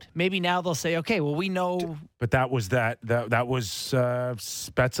it out. Maybe now they'll say, okay, well, we know. But that was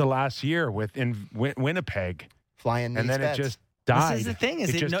Spezza last year in Winnipeg. Flying And then Spets. it just died. This is the thing, is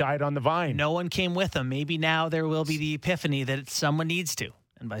it it just died on the vine. No one came with them. Maybe now there will be the epiphany that someone needs to.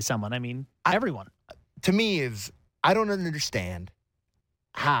 And by someone, I mean everyone. To me, I don't understand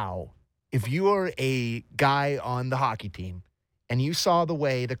how, if you are a guy on the hockey team and you saw the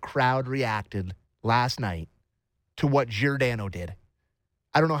way the crowd reacted last night to what Giordano did,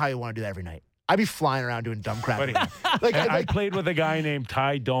 I don't know how you want to do that every night. I'd be flying around doing dumb crap. Buddy, I played with a guy named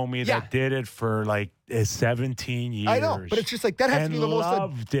Ty Domi that did it for like 17 years. I know, but it's just like that has to be the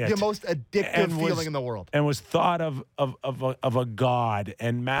most addictive was, feeling in the world. And was thought of a god.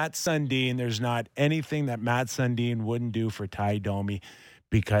 And Matt Sundin, there's not anything that Matt Sundin wouldn't do for Ty Domi,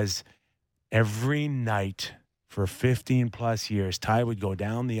 because every night for 15 plus years, Ty would go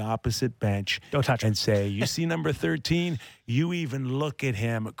down the opposite bench Don't touch and say, you see number 13? You even look at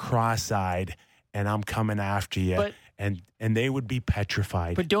him cross-eyed, and I'm coming after you. But- and they would be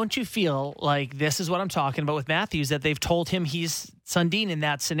petrified. But don't you feel like this is what I'm talking about with Matthews, that they've told him he's Sundin in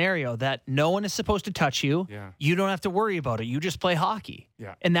that scenario, that no one is supposed to touch you. Yeah. You don't have to worry about it. You just play hockey.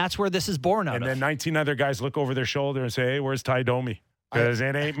 Yeah. And that's where this is born out And of. then 19 other guys look over their shoulder and say, hey, where's Ty Domi? Because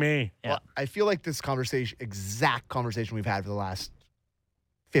it ain't me. Yeah. Well, I feel like this exact conversation we've had for the last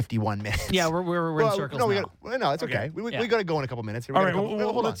 51 minutes. Yeah, we're in circles now. No, it's okay. We got to go in a couple minutes. Here. All right,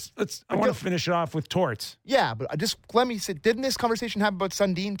 hold on. let's. I want to finish it off with Torts. Yeah, but let me say, didn't this conversation happen about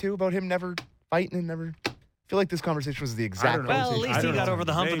Sundin too? About him never fighting and never. I feel like this conversation was the exact. Well, at conversation. least he got over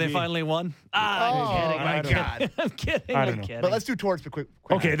the hump and they finally won. I'm kidding. I'm kidding. I'm kidding. But let's do Torts quick.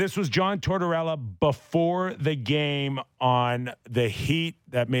 Okay, this was John Tortorella before the game on the heat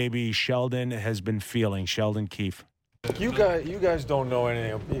that maybe Sheldon has been feeling. Sheldon Keefe. You guys don't know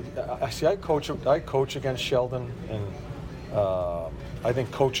anything. I coach against Sheldon, and I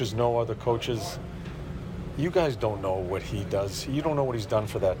think coaches know other coaches. You guys don't know what he does. You don't know what he's done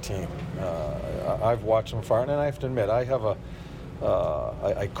for that team. I've watched him fire, and I have to admit, I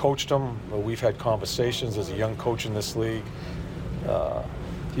coached him. We've had conversations as a young coach in this league.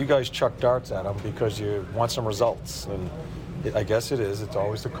 You guys chuck darts at him because you want some results, and I guess it is. It's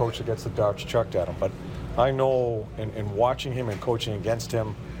always the coach that gets the darts chucked at him. But I know, in watching him and coaching against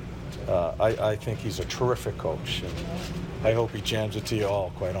him, I think he's a terrific coach. And I hope he jams it to you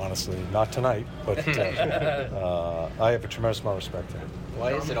all, quite honestly. Not tonight, but I have a tremendous amount of respect for him.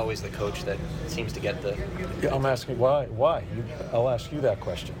 Why is it always the coach that seems to get the... Yeah, I'm asking why? Why? I'll ask you that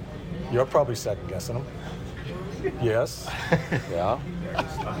question. You're probably second-guessing him. Yes. Yeah.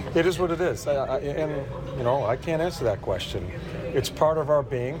 It is what it is. And, I can't answer that question. It's part of our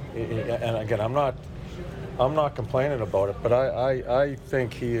being. And again, I'm not complaining about it, but I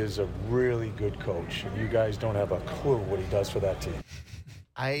think he is a really good coach. And you guys don't have a clue what he does for that team.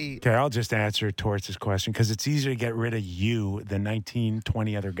 Okay, I'll just answer Torts' question because it's easier to get rid of you than 19,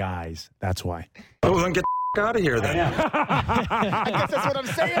 20 other guys. That's why. Oh, then get the out of here then. I guess that's what I'm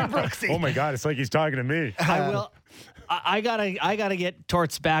saying, Brooksy. Oh my God, it's like he's talking to me. I will. I gotta get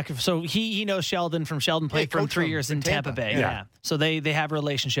Torts back. So he knows Sheldon from Sheldon played for him 3 years in Tampa Bay. Yeah. So they have a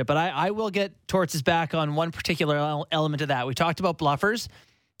relationship. But I will get Torts' back on one particular element of that. We talked about bluffers.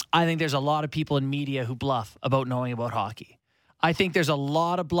 I think there's a lot of people in media who bluff about knowing about hockey. I think there's a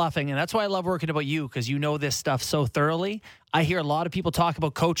lot of bluffing, and that's why I love working about you, because you know this stuff so thoroughly. I hear a lot of people talk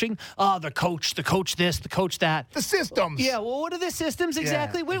about coaching. Oh, the coach this, the coach that. The systems. Yeah, well, what are the systems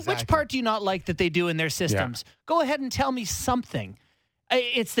exactly? Yeah, exactly. Which part do you not like that they do in their systems? Yeah. Go ahead and tell me something.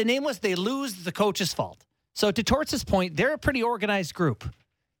 It's the nameless. They lose, the coach's fault. So to Torts' point, they're a pretty organized group.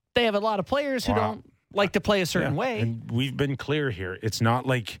 They have a lot of players who don't like to play a certain way. And we've been clear here. It's not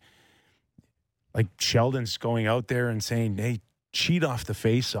like Sheldon's going out there and saying, hey, cheat off the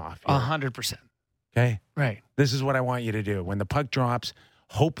face-off. 100%. Okay? Right. This is what I want you to do. When the puck drops,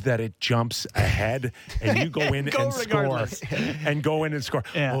 hope that it jumps ahead and you go in and regardless. Score. And go in and score.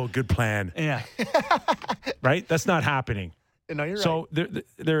 Yeah. Oh, good plan. Yeah. Right? That's not happening. No, you're right. So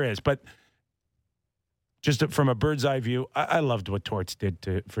there is. But just from a bird's eye view, I loved what Torts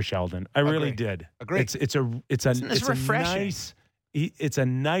did for Sheldon. I really did. Agree. It's refreshing. It's a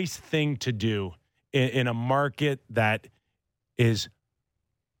nice thing to do in a market that is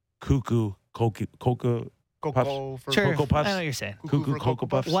cuckoo, Cocoa for Sure, Cocoa Puffs? I know what you're saying. Cuckoo Cocoa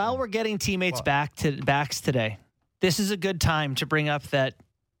Puffs? While we're getting teammates backs today, this is a good time to bring up that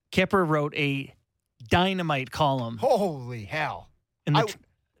Kipper wrote a dynamite column. Holy hell. In I the,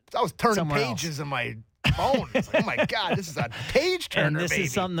 was turning somewhere pages in my phone. It's like, oh, my God, this is a page turner, and this baby.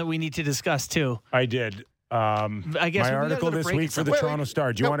 is something that we need to discuss, too. I did. I guess my we gotta article go to this break week at for the some- Toronto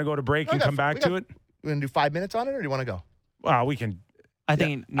Star. Do you No. want to go to break and come back to it? You want to do 5 minutes on it, or do you want to go? Well, we can. I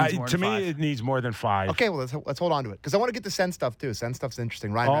think it needs more to than me, 5. it needs more than 5. Okay, well, let's hold on to it. Because I want to get the Sen stuff, too. Sen stuff's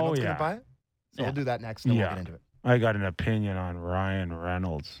interesting. Ryan Oh, Reynolds going yeah. to buy it? So Yeah. we'll do that next, and then Yeah. we'll get into it. I got an opinion on Ryan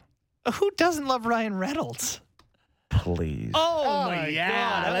Reynolds. Who doesn't love Ryan Reynolds? Please. Oh my God.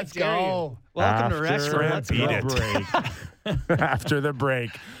 How let's dare you. go. Welcome to After Rexford. Let's the go. break. After the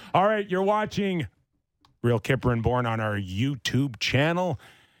break. All right, you're watching Real Kipper and Born on our YouTube channel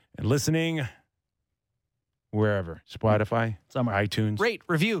and listening wherever. Spotify, Somewhere. iTunes. Rate,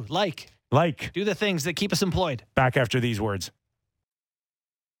 review, like. Like. Do the things that keep us employed. Back after these words.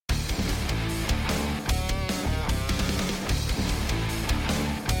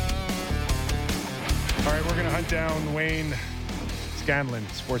 All right, we're going to hunt down Wayne Scanlon,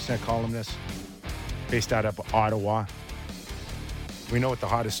 Sportsnet columnist based out of Ottawa. We know what the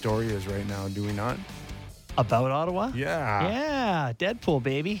hottest story is right now, do we not? About Ottawa? Yeah. Yeah. Deadpool,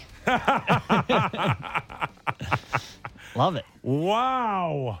 baby. Love it.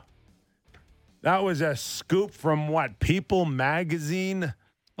 Wow. That was a scoop from what? People magazine?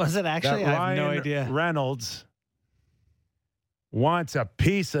 Was it actually? That I have no Ryan idea. Reynolds wants a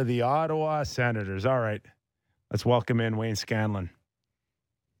piece of the Ottawa Senators. All right. Let's welcome in Wayne Scanlon,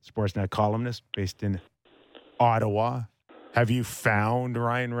 Sportsnet columnist based in Ottawa. Have you found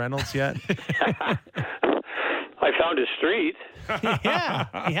Ryan Reynolds yet? I found his street.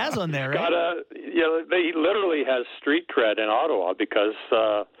 Yeah, he has one there, right? He literally has street cred in Ottawa because,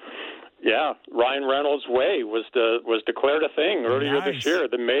 Ryan Reynolds Way was declared a thing earlier this year.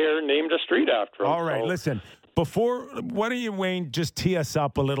 The mayor named a street after him. All right, listen. Why don't you, Wayne, just tee us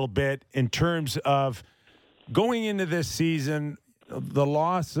up a little bit in terms of going into this season, the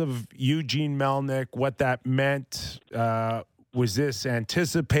loss of Eugene Melnyk, what that meant. Was this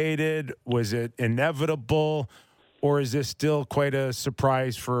anticipated? Was it inevitable? Or is this still quite a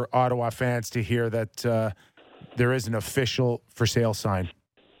surprise for Ottawa fans to hear that there is an official for sale sign?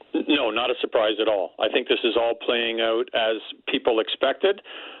 No, not a surprise at all. I think this is all playing out as people expected.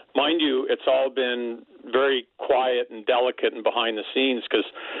 Mind you, it's all been very quiet and delicate and behind the scenes because,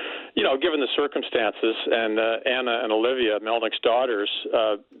 given the circumstances and Anna and Olivia, Melnyk's daughters,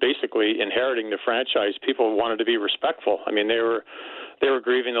 basically inheriting the franchise, people wanted to be respectful. I mean, they were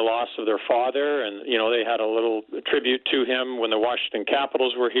grieving the loss of their father, and they had a little tribute to him when the Washington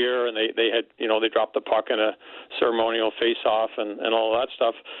Capitals were here, and they had they dropped the puck in a ceremonial face-off and all that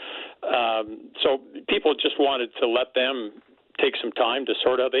stuff. So people just wanted to let them take some time to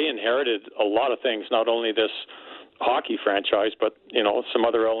sort out. They inherited a lot of things, not only this hockey franchise, but some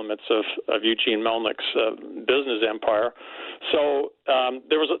other elements of Eugene Melnyk's business empire. So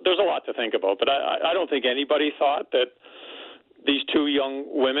there's a lot to think about, but I don't think anybody thought that these two young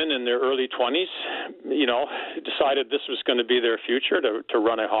women in their early 20s, decided this was going to be their future to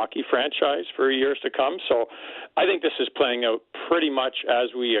run a hockey franchise for years to come. So I think this is playing out pretty much as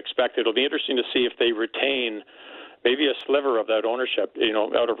we expected. It'll be interesting to see if they retain maybe a sliver of that ownership,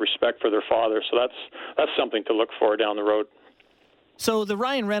 out of respect for their father. So that's something to look for down the road. So the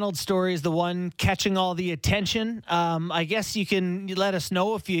Ryan Reynolds story is the one catching all the attention. I guess you can let us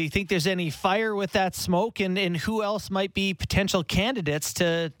know if you think there's any fire with that smoke and who else might be potential candidates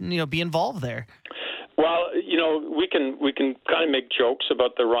to be involved there. Well, we can kind of make jokes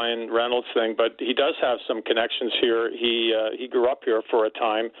about the Ryan Reynolds thing, but he does have some connections here. He grew up here for a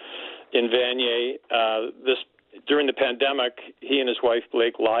time in Vanier. During the pandemic, he and his wife,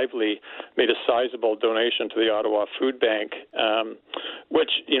 Blake Lively, made a sizable donation to the Ottawa Food Bank,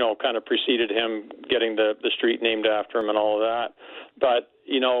 which, kind of preceded him getting the street named after him and all of that. But,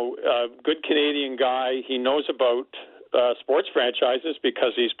 good Canadian guy. He knows about sports franchises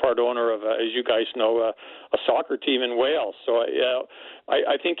because he's part owner of, as you guys know, a soccer team in Wales. So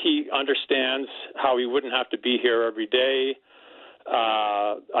I think he understands how he wouldn't have to be here every day.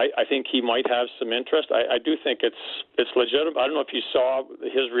 I think he might have some interest. I do think it's legitimate. I don't know if you saw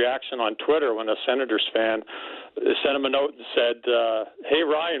his reaction on Twitter when a Senators fan sent him a note and said, "Hey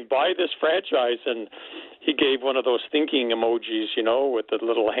Ryan, buy this franchise," and he gave one of those thinking emojis, with the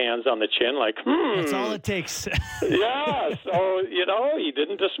little hands on the chin, like, That's all it takes. Yeah, so, he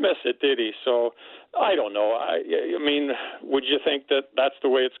didn't dismiss it, did he? So, I don't know. I mean, would you think that that's the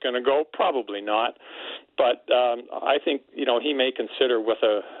way it's going to go? Probably not. But I think, he may consider with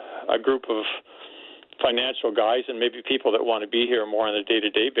a group of financial guys and maybe people that want to be here more on a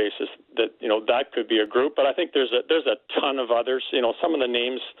day-to-day basis, that that could be a group. But I think there's a ton of others. Some of the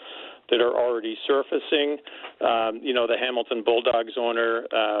names that are already surfacing. The Hamilton Bulldogs owner,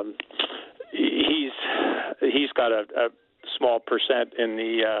 he's got a small percent in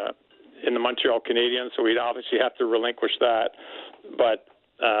the Montreal Canadiens, so we'd obviously have to relinquish that. But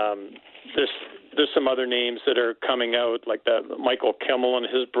there's some other names that are coming out, like Michael Kimmel and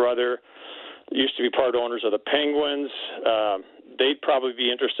his brother used to be part owners of the Penguins. They'd probably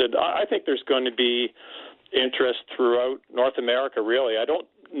be interested. I think there's going to be interest throughout North America, really. I don't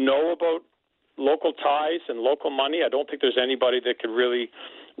know about local ties and local money. I don't think there's anybody that could really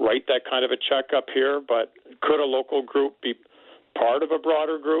write that kind of a check up here, but could a local group be part of a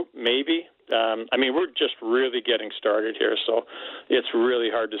broader group? Maybe. We're just really getting started here, so it's really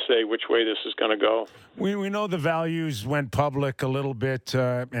hard to say which way this is going to go. We know the values went public a little bit,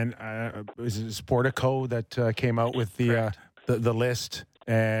 and is it Sportico that came out with the list?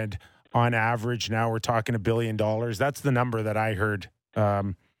 And on average, now we're talking $1 billion. That's the number that I heard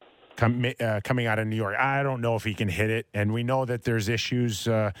coming out of New York. I don't know if he can hit it, and we know that there's issues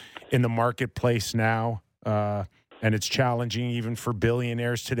in the marketplace now. And it's challenging even for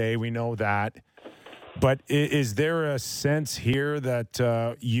billionaires today. We know that. But is there a sense here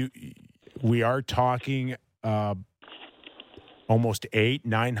that we are talking almost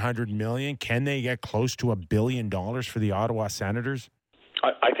 $900 million? Can they get close to $1 billion for the Ottawa Senators?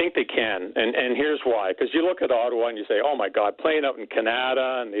 I think they can, and here's why. Because you look at Ottawa and you say, oh, my God, playing out in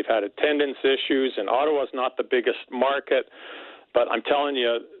Canada, and they've had attendance issues, and Ottawa's not the biggest market. But I'm telling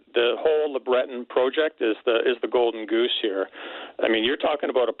you, the whole LeBreton project is the golden goose here. You're talking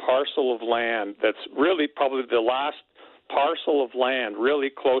about a parcel of land that's really probably the last parcel of land really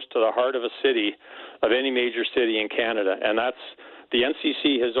close to the heart of a city, of any major city in Canada. And that's the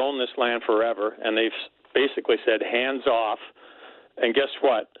NCC has owned this land forever, and they've basically said hands off. And guess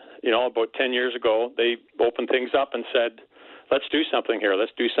what? About 10 years ago, they opened things up and said, let's do something here.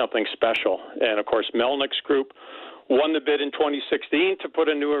 Let's do something special. And, of course, Melnick's group won the bid in 2016 to put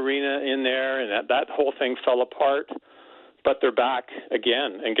a new arena in there, and that whole thing fell apart. But they're back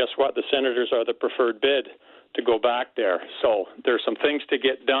again. And guess what? The Senators are the preferred bid to go back there. So there's some things to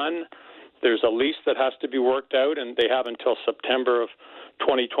get done. There's a lease that has to be worked out, and they have until September of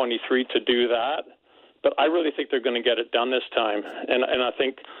 2023 to do that. But I really think they're going to get it done this time. And I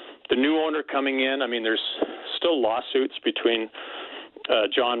think the new owner coming in, there's still lawsuits between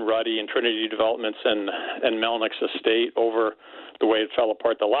John Ruddy and Trinity Developments and Melnick's estate over the way it fell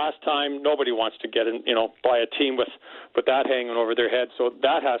apart the last time. Nobody wants to get in, buy a team with that hanging over their head. So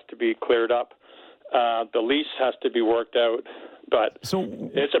that has to be cleared up. The lease has to be worked out. But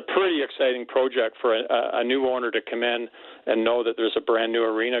it's a pretty exciting project for a new owner to come in and know that there's a brand new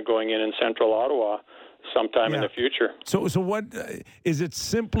arena going in central Ottawa sometime in the future. So what is it?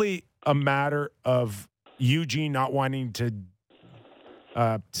 Simply a matter of Eugene not wanting to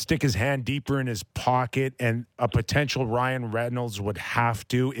stick his hand deeper in his pocket, and a potential Ryan Reynolds would have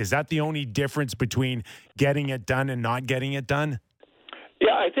to? Is that the only difference between getting it done and not getting it done?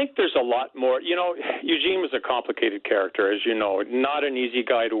 Yeah, I think there's a lot more. Eugene was a complicated character, as you know, not an easy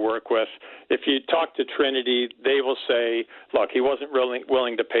guy to work with. If you talk to Trinity, they will say, look, he wasn't really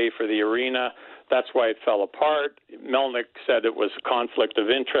willing to pay for the arena. That's why it fell apart. Melnick said it was a conflict of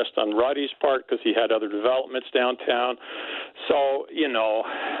interest on Ruddy's part because he had other developments downtown. So,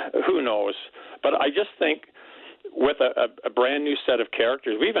 who knows? But I just think with a brand new set of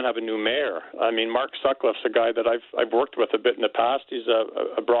characters, we even have a new mayor. Mark Sutcliffe's a guy that I've worked with a bit in the past. He's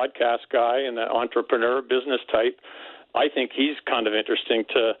a broadcast guy and an entrepreneur, business type. I think he's kind of interesting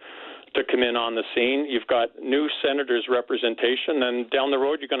to come in on the scene. You've got new Senators representation, and down the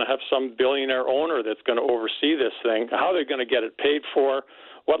road you're going to have some billionaire owner that's going to oversee this thing. How they're going to get it paid for,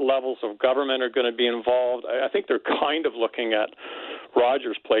 what levels of government are going to be involved. I think they're kind of looking at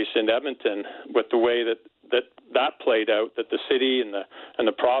Rogers Place in Edmonton with the way that played out, that the city and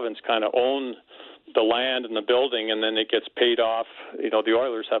the province kind of own the land and the building, and then it gets paid off. The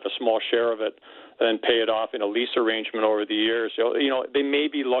Oilers have a small share of it, and then pay it off in a lease arrangement over the years. So, they may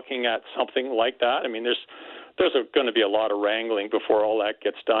be looking at something like that. There's going to be a lot of wrangling before all that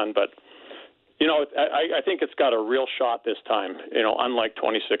gets done, but I think it's got a real shot this time. Unlike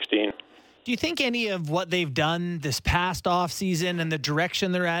 2016. Do you think any of what they've done this past offseason and the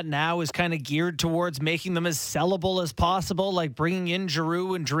direction they're at now is kind of geared towards making them as sellable as possible, like bringing in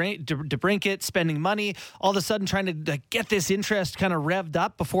Giroux and DeBrincat, spending money, all of a sudden trying to get this interest kind of revved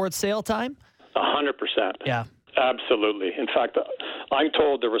up before it's sale time? 100%. Yeah. Absolutely. In fact, I'm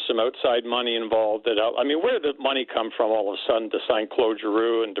told there was some outside money involved. Where did the money come from all of a sudden to sign Claude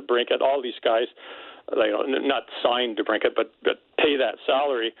Giroux and DeBrincat, all these guys? not sign DeBrincat, but pay that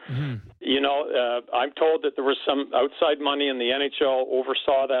salary. I'm told that there was some outside money in the NHL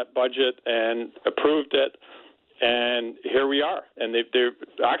oversaw that budget and approved it. And here we are. And they're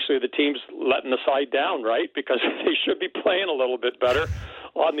actually, the team's letting the side down, right? Because they should be playing a little bit better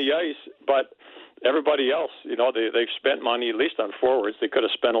on the ice. But everybody else, they've spent money, at least on forwards. They could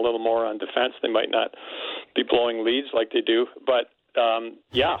have spent a little more on defense. They might not be blowing leads like they do. But,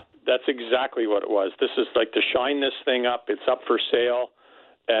 that's exactly what it was. This is like to shine this thing up. It's up for sale.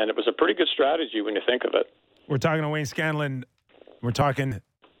 And it was a pretty good strategy when you think of it. We're talking to Wayne Scanlon. We're talking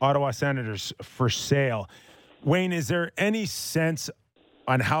Ottawa Senators for sale. Wayne, is there any sense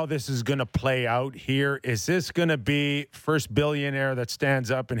on how this is going to play out here? Is this going to be first billionaire that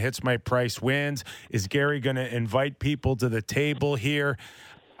stands up and hits my price wins? Is Gary going to invite people to the table here?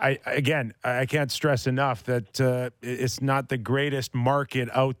 I can't stress enough that it's not the greatest market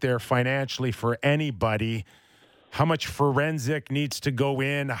out there financially for anybody. How much forensic needs to go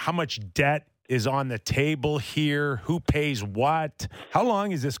in? How much debt is on the table here? Who pays what? How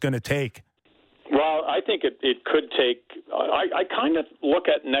long is this going to take? Well, I think it could take I kind of look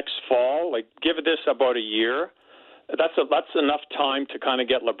at next fall, like give this about a year. That's enough time to kind of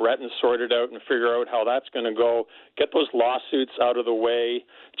get LeBreton sorted out and figure out how that's going to go, get those lawsuits out of the way,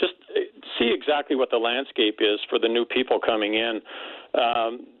 just see exactly what the landscape is for the new people coming in.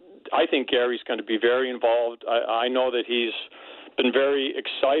 I think Gary's going to be very involved. I know that he's been very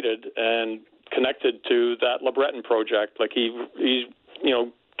excited and connected to that LeBreton project. Like he's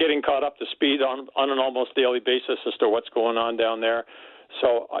getting caught up to speed on an almost daily basis as to what's going on down there.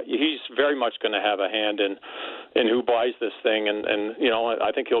 So he's very much going to have a hand in who buys this thing, and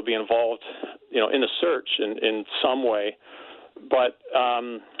I think he'll be involved, in the search in some way. But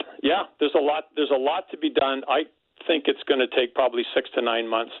there's a lot to be done. I think it's going to take probably 6 to 9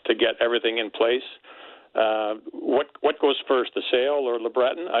 months to get everything in place. What goes first, the sale or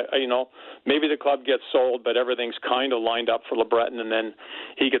LeBreton? Maybe the club gets sold, but everything's kind of lined up for LeBreton, and then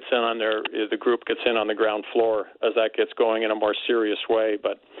he gets in on the group gets in on the ground floor as that gets going in a more serious way.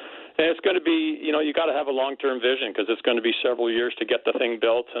 But it's going to be, you got to have a long-term vision because it's going to be several years to get the thing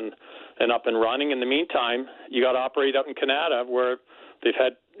built and up and running. In the meantime, you got to operate up in Canada where they've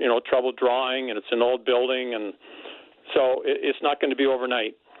had, trouble drawing, and it's an old building, and so it's not going to be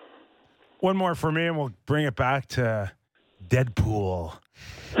overnight. One more for me, and we'll bring it back to Deadpool.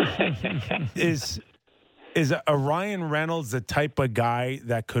 Is a Ryan Reynolds the type of guy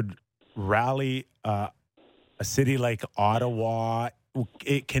that could rally a city like Ottawa?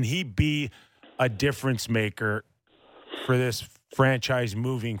 Can he be a difference maker for this franchise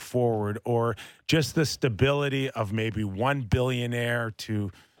moving forward, or just the stability of maybe one billionaire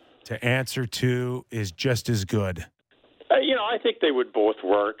to answer to is just as good? I think they would both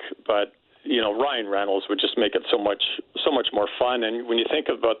work, but Ryan Reynolds would just make it so much more fun. And when you think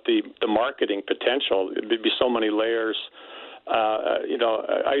about the marketing potential, it'd be so many layers.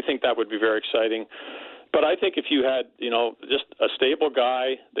 I think that would be very exciting. But I think if you had, just a stable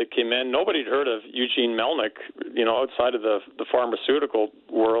guy that came in, nobody'd heard of Eugene Melnyk, outside of the pharmaceutical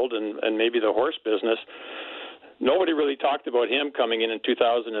world and maybe the horse business. Nobody really talked about him coming in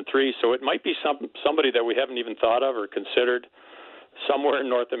 2003. So it might be somebody that we haven't even thought of or considered somewhere in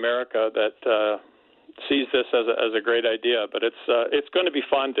North America that sees this as a great idea. But it's going to be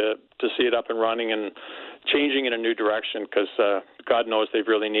fun to see it up and running and changing in a new direction because God knows they've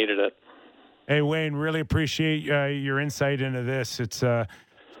really needed it. Hey, Wayne, really appreciate your insight into this. It's going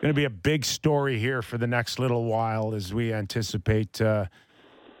to be a big story here for the next little while as we anticipate the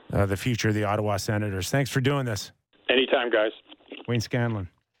future of the Ottawa Senators. Thanks for doing this. Anytime, guys. Wayne Scanlon,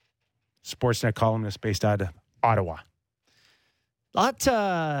 Sportsnet columnist based out of Ottawa. That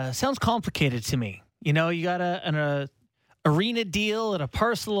sounds complicated to me. You got an arena deal and a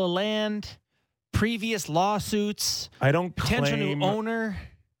parcel of land, previous lawsuits, potential new owner.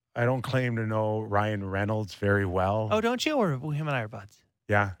 I don't claim to know Ryan Reynolds very well. Oh, don't you? Or him and I are buds.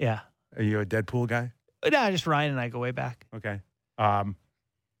 Yeah? Yeah. Are you a Deadpool guy? No, just Ryan and I go way back. Okay. More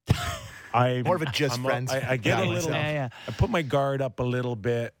of a just friends. I get a little. Yeah. I put my guard up a little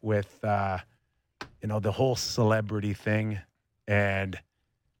bit with, the whole celebrity thing. And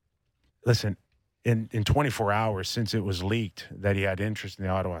listen, in 24 hours since it was leaked that he had interest in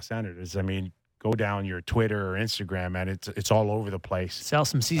the Ottawa Senators, go down your Twitter or Instagram, and it's all over the place. Sell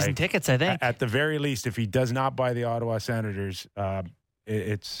some season tickets, I think. At the very least, if he does not buy the Ottawa Senators,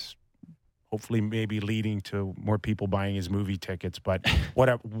 it's hopefully maybe leading to more people buying his movie tickets. But what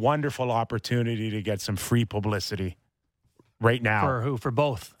a wonderful opportunity to get some free publicity right now. For who? For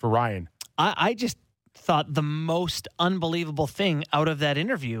both? For Ryan. I just thought the most unbelievable thing out of that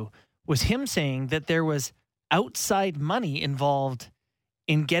interview was him saying that there was outside money involved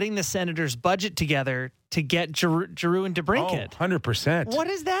in getting the Senators' budget together to get Giroux and DeBrincat. 100%. What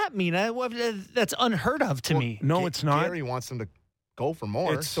does that mean? That's unheard of to me. No, it's not. Gary wants them to go for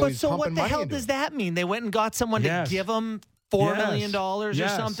more. It's- So But he's so pumping what the money hell into does it. that mean? They went and got someone Yes. to give him $4 million or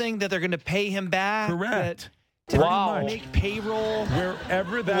Yes. something that they're going to pay him back. Correct. To Wow. make payroll.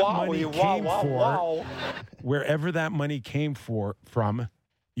 Wherever that money came wherever that money came from,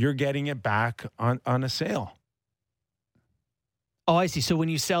 you're getting it back on a sale. Oh, I see. So when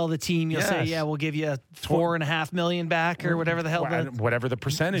you sell the team, you'll say, Yes. "Yeah, we'll give you $4.5 million back," or whatever the hell. Whatever the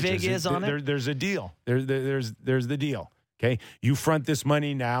percentage Vig is on it? There's a deal. There's the deal. Okay, you front this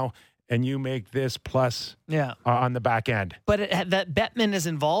money now, and you make this plus Yeah. on the back end. But that Bettman is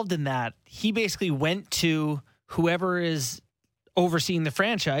involved in that. He basically went to whoever is overseeing the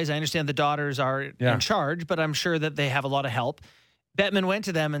franchise. I understand the daughters are in charge, but I'm sure that they have a lot of help. Bettman went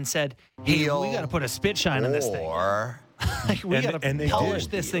to them and said, "Hey, we got to put a spit shine on this thing. Like, we got to polish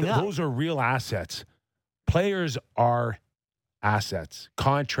this thing up." Those are real assets. Players are assets.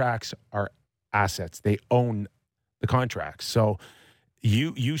 Contracts are assets. They own the contracts. So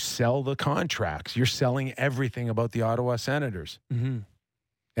you sell the contracts. You're selling everything about the Ottawa Senators. Mm-hmm.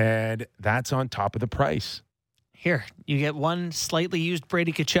 And that's on top of the price. Here, you get one slightly used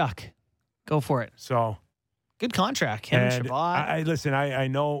Brady Tkachuk. Go for it. So good contract. Him and Shabbat. Listen, I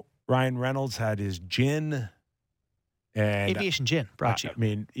know Ryan Reynolds had his gin. And Aviation Gin brought you.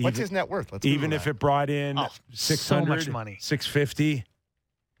 What's even, his net worth? Let's even Google if that. it brought in Oh, 600, so much money. 650,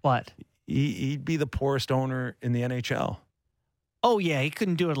 What? he'd be the poorest owner in the NHL. Oh, yeah. He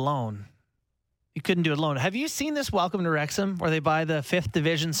couldn't do it alone. Have you seen this Welcome to Wrexham where they buy the 5th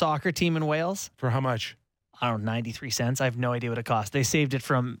Division soccer team in Wales? For how much? I don't know, 93 cents. I have no idea what it cost. They saved it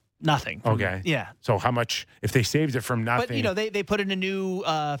from nothing. Okay. Yeah. So how much, if they saved it from nothing? But, they put in a new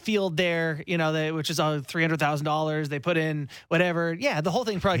field there, which is $300,000. They put in whatever. Yeah, the whole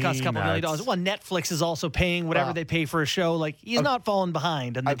thing probably cost a couple $1 million. Well, Netflix is also paying whatever they pay for a show. Like, he's not falling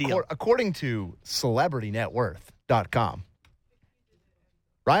behind in the deal. According to CelebrityNetWorth.com,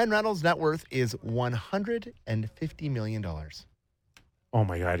 Ryan Reynolds' net worth is $150 million. Oh,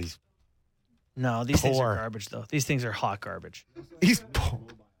 my God. No, these things Poor. are garbage, though. These things are hot garbage. He's poor.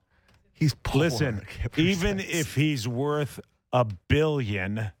 He's poor. Listen, even if he's worth $1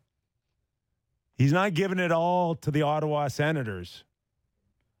 billion, he's not giving it all to the Ottawa Senators.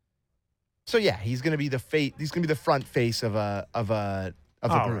 So yeah, he's going to be the face. He's going to be the front face of the All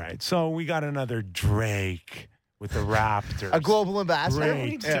group. right. So we got another Drake with the Raptors. A global ambassador. Great.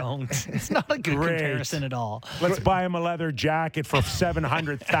 We don't. It's not a good Great. comparison at all. Let's buy him a leather jacket for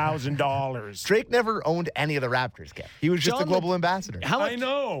 $700,000. Drake never owned any of the Raptors, Kev. He was just John a global ambassador. How much, I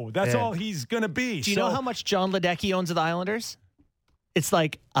know. That's all he's going to be. do you know how much John Ledecky owns of the Islanders? It's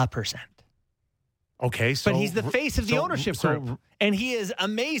like 1%. Okay, so But he's the face of the so- ownership so- group. And he is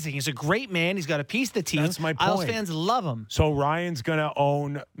amazing. He's a great man. He's got a piece of the team. That's my Isles point. fans love him, So Ryan's going to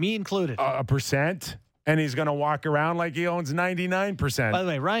own me included. a percent, and he's going to walk around like he owns 99%. By the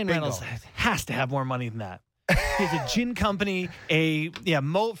way, Ryan Reynolds has to have more money than that. He has a gin company, a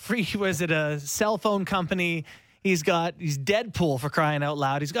cell phone company. He's Deadpool for crying out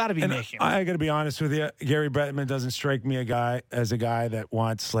loud. He's got to be And making. I got to be honest with you, Gary Bettman doesn't strike me as a guy that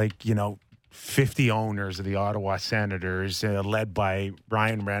wants 50 owners of the Ottawa Senators, led by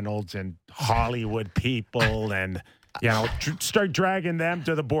Ryan Reynolds and Hollywood people, and start dragging them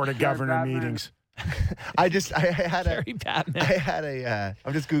to the board of governor meetings. I had Gary Batman.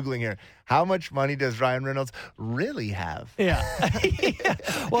 I'm just Googling here. How much money does Ryan Reynolds really have? Yeah.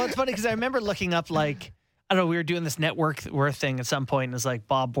 Well, it's funny because I remember looking up I don't know, we were doing this net worth thing at some point, and it's like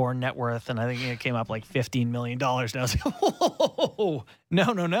Bob Bourne net worth, and I think it came up like $15 million. And I was like, whoa,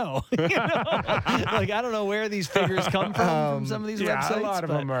 no. I don't know where these figures come from some of these websites. A lot of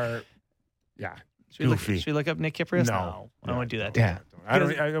them are, goofy. Should we look up Nick Kiprus? No. I don't want to do that. Yeah.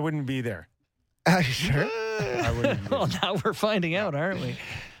 I wouldn't be there. Sure. I wouldn't be Well, now we're finding out, aren't we?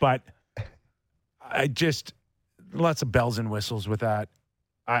 But I just, lots of bells and whistles with that.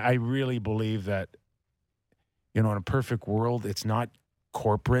 I really believe that, in a perfect world, it's not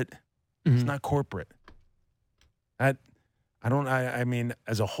corporate. It's not corporate. I mean,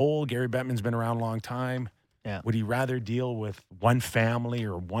 as a whole, Gary Bettman's been around a long time. Yeah. Would he rather deal with one family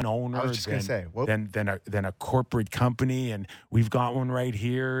or one owner I was just gonna say, than a corporate company? And we've got one right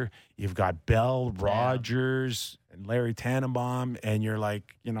here. You've got Bell, Rogers, and Larry Tannenbaum, and you're like,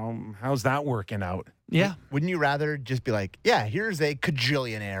 how's that working out? Yeah. Wouldn't you rather just be like, yeah, here's a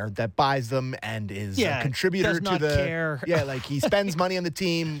cajillionaire that buys them and is a contributor does not to the care. Yeah, like he spends money on the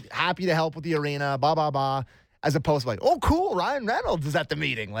team, happy to help with the arena, blah blah blah. as opposed to like, oh, cool, Ryan Reynolds is at the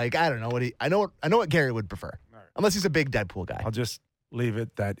meeting. Like, I don't know what I know what Gary would prefer, unless he's a big Deadpool guy. I'll just leave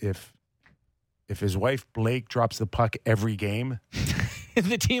it that if his wife Blake drops the puck every game,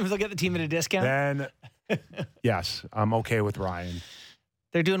 the teams will get the team at a discount. then yes, I'm okay with Ryan.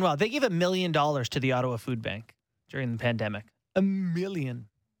 They're doing well. They gave $1 million to the Ottawa Food Bank during the pandemic. $1 million.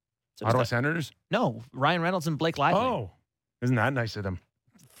 So Ottawa Senators? No, Ryan Reynolds and Blake Lively. Oh, isn't that nice of them?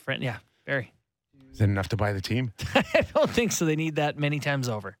 Friend, yeah, very. Is it enough to buy the team? I don't think so. They need that many times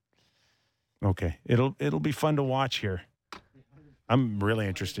over. Okay, it'll be fun to watch here. I'm really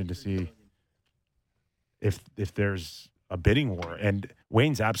interested to see if there's a bidding war. And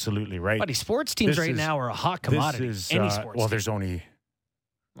Wayne's absolutely right. Buddy, sports teams now are a hot commodity. Any sports team. There's only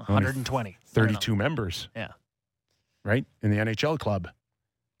 120. 32 members. Yeah. Right? In the NHL club.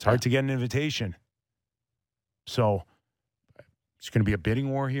 It's hard to get an invitation. So it's going to be a bidding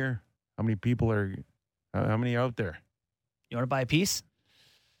war here. How many people are out there? You want to buy a piece?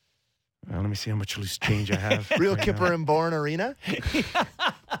 Let me see how much loose change I have. Real Kipper and Bourne Arena?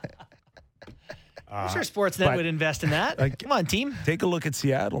 I'm sure Sportsnet would invest in that. Come on, team. Take a look at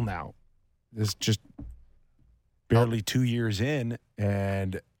Seattle now. This is just barely 2 years in,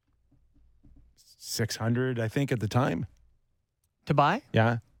 and 600, I think, at the time. To buy?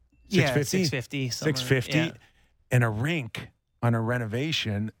 Yeah. 650? Yeah, 650. 650. Yeah. And a rink on a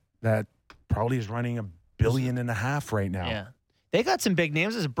renovation that probably is running $1.5 billion right now. Yeah. They got some big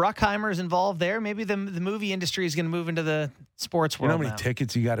names. Is Bruckheimer's involved there? Maybe the movie industry is going to move into the sports world. You know how many now.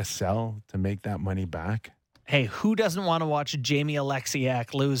 tickets you got to sell to make that money back? Hey, who doesn't want to watch Jamie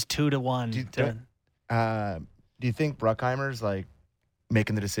Alexiak lose 2-1? Do you think Bruckheimer's like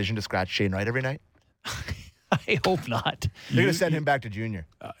making the decision to scratch Shane Wright every night? I hope not. They're going to send him back to junior.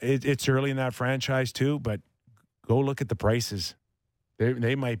 It's early in that franchise too, but go look at the prices.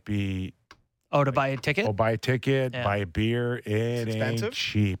 They might be. Oh, to buy a ticket? Oh, buy a ticket, Yeah. buy a beer. It expensive? ain't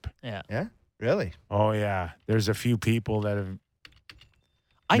cheap. Yeah. Yeah? Really? Oh, yeah. There's a few people that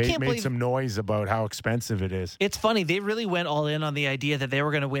have made some noise about how expensive it is. It's funny. They really went all in on the idea that they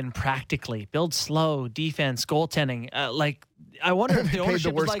were going to win practically. Build slow, defense, goaltending. I wonder if the They paid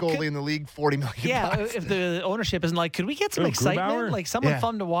ownership the worst is like, goalie in the league $40 million. yeah, if the ownership isn't like, could we get some Oh, excitement? Grubauer? Like someone Yeah.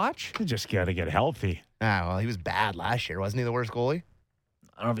 fun to watch? You just got to get healthy. Well, he was bad last year. Wasn't he the worst goalie?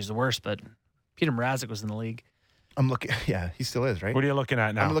 I don't know if he's the worst, but Peter Mrazek was in the league. I'm looking. Yeah, he still is, right? What are you looking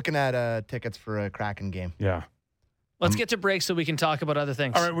at now? I'm looking at tickets for a Kraken game. Yeah. Let's get to break so we can talk about other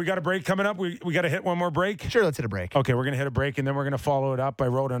things. All right, we got a break coming up. We got to hit one more break. Sure, let's hit a break. Okay, we're going to hit a break, and then we're going to follow it up. I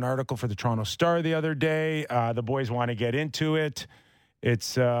wrote an article for the Toronto Star the other day. The boys want to get into it.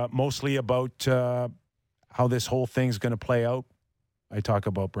 It's mostly about how this whole thing's going to play out. I talk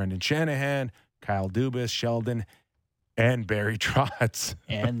about Brendan Shanahan, Kyle Dubas, Sheldon, and Barry Trotz.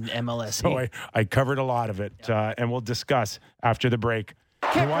 And MLS. So I covered a lot of it, and we'll discuss after the break.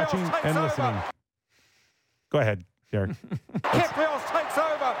 You're watching and listening. Go ahead, Derek. Kip Mills takes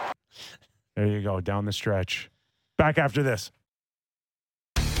over. There you go, down the stretch. Back after this.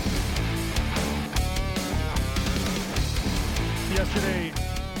 Yesterday,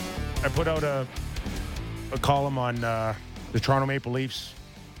 I put out a column on the Toronto Maple Leafs.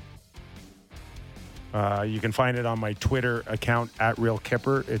 You can find it on my Twitter account at Real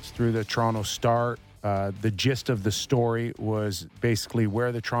Kipper. It's through the Toronto Star. The gist of the story was basically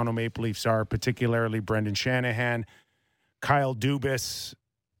where the Toronto Maple Leafs are, particularly Brendan Shanahan, Kyle Dubas,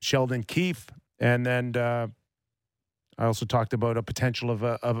 Sheldon Keefe, and then I also talked about a potential of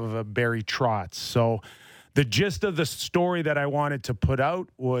a Barry Trotz. So the gist of the story that I wanted to put out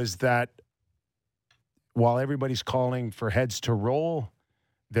was that while everybody's calling for heads to roll,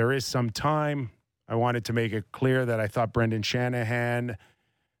 there is some time. I wanted to make it clear that I thought Brendan Shanahan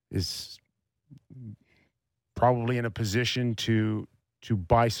is probably in a position to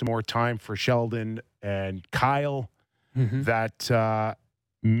buy some more time for Sheldon and Kyle. Mm-hmm. That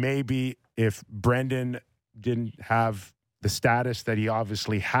maybe if Brendan didn't have the status that he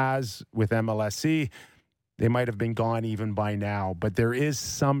obviously has with MLSE, they might have been gone even by now. But there is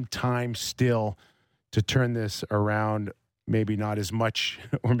some time still to turn this around, maybe not as much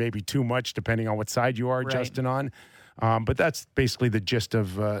or maybe too much, depending on what side you are, Right. Justin, on. But that's basically the gist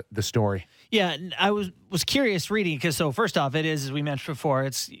of the story. Yeah, I was curious reading because first off, it is, as we mentioned before,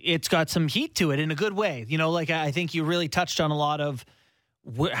 it's got some heat to it in a good way. You know, like I think you really touched on a lot of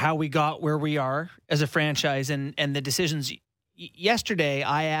how we got where we are as a franchise and the decisions. Yesterday,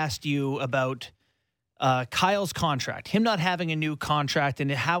 I asked you about Kyle's contract, him not having a new contract,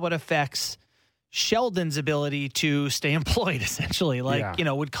 and how it affects Sheldon's ability to stay employed. Essentially, like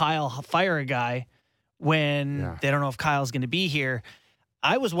would Kyle fire a guy when they don't know if Kyle's going to be here?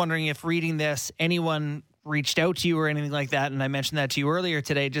 I was wondering if reading this, anyone reached out to you or anything like that, and I mentioned that to you earlier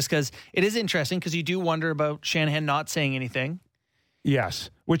today, just because it is interesting, because you do wonder about Shanahan not saying anything. Yes,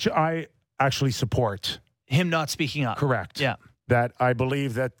 which I actually support. Him not speaking up. Correct. Yeah. That I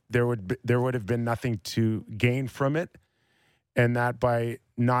believe that there would have been nothing to gain from it, and that by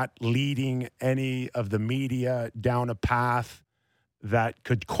not leading any of the media down a path that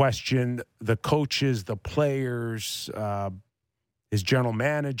could question the coaches, the players, his general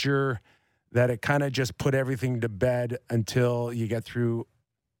manager, that it kind of just put everything to bed until you get through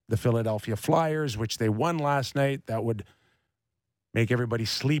the Philadelphia Flyers, which they won last night. That would make everybody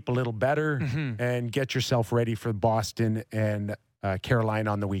sleep a little better and get yourself ready for Boston and Carolina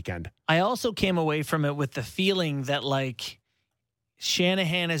on the weekend. I also came away from it with the feeling that, like,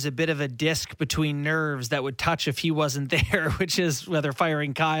 Shanahan is a bit of a disc between nerves that would touch if he wasn't there, which is whether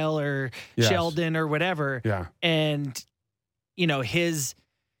firing Kyle or Sheldon or whatever. Yeah. And, you know, his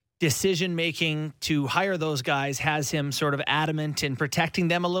decision-making to hire those guys has him sort of adamant in protecting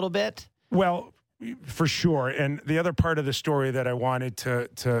them a little bit. Well, for sure. And the other part of the story that I wanted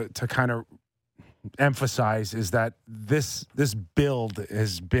to kind of emphasize is that this build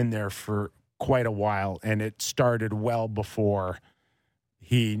has been there for quite a while, and it started well before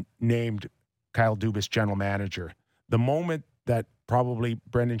he named Kyle Dubas general manager. The moment that probably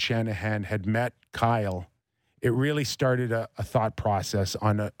Brendan Shanahan had met Kyle, it really started a thought process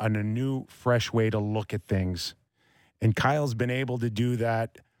on a new, fresh way to look at things. And Kyle's been able to do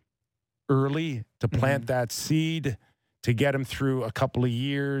that early, to plant that seed, to get him through a couple of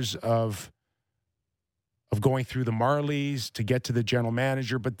years of going through the Marlies, to get to the general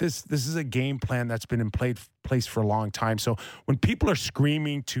manager. But this is a game plan that's been in place for a long time. So when people are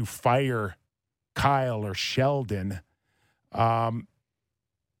screaming to fire Kyle or Sheldon,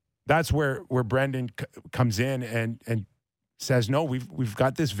 that's where Brendan comes in and says, no, we've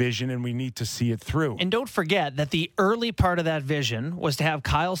got this vision and we need to see it through. And don't forget that the early part of that vision was to have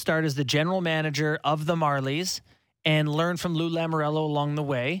Kyle start as the general manager of the Marlies and learn from Lou Lamoriello along the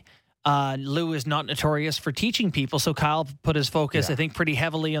way. Lou is not notorious for teaching people, so Kyle put his focus, I think, pretty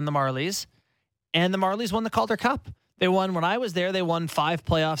heavily on the Marlies. And the Marlies won the Calder Cup. They won, when I was there, they won 5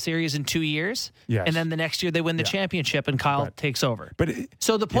 playoff series in 2 years. Yes. And then the next year they win the championship and Kyle takes over.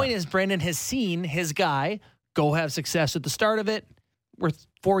 So the point is, Brendan has seen his guy go have success at the start of it. We're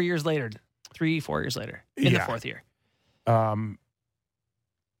 4 years later, 4 years later, in the fourth year. I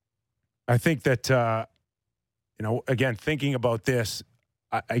think that, again, thinking about this,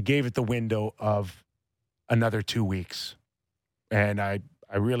 I gave it the window of another 2 weeks. And I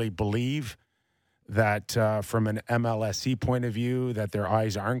really believe that from an MLSE point of view, that their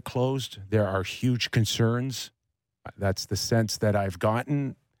eyes aren't closed. There are huge concerns. That's the sense that I've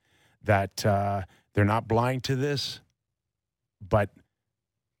gotten, that they're not blind to this, but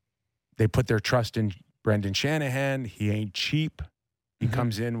they put their trust in Brendan Shanahan. He ain't cheap. He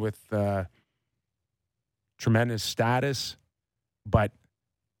comes in with tremendous status, but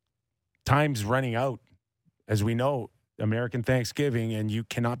time's running out. As we know, American Thanksgiving, and you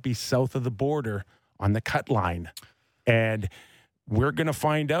cannot be south of the border on the cut line. And we're going to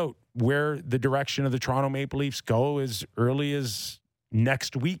find out where the direction of the Toronto Maple Leafs go as early as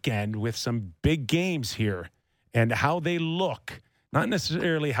next weekend with some big games here, and how they look. Not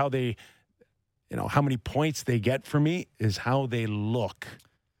necessarily how they, how many points they get from me, is how they look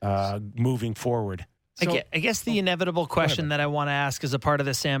moving forward. So, I guess the inevitable question that I want to ask as a part of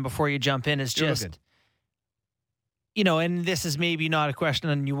this, Sam, before you jump in, is just, and this is maybe not a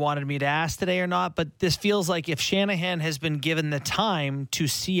question you wanted me to ask today or not, but this feels like if Shanahan has been given the time to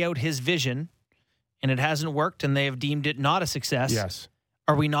see out his vision and it hasn't worked and they have deemed it not a success, yes.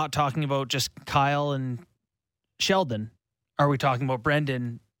 Are we not talking about just Kyle and Sheldon? Are we talking about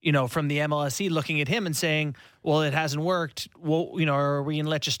Brendan, from the MLSE looking at him and saying, well, it hasn't worked. Well, are we going to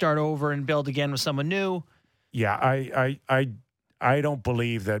let you start over and build again with someone new? Yeah, I don't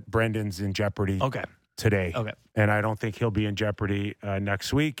believe that Brendan's in jeopardy today. Okay. And I don't think he'll be in jeopardy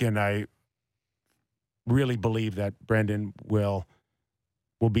next week. And I really believe that Brendan will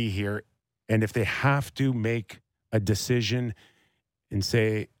be here. And if they have to make a decision in,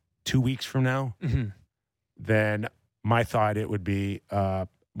 say, 2 weeks from now, then my thought it would be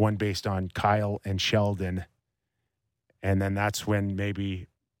one based on Kyle and Sheldon. And then that's when maybe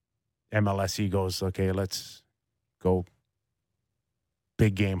MLSE goes, okay, let's go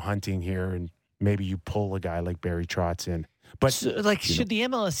big game hunting here, and maybe you pull a guy like Barry Trotz in. But should the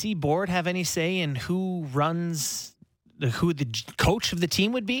MLSE board have any say in who runs who the coach of the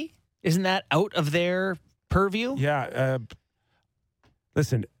team would be? Isn't that out of their purview? Yeah.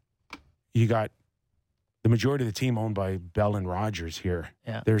 Listen, you got the majority of the team owned by Bell and Rogers here.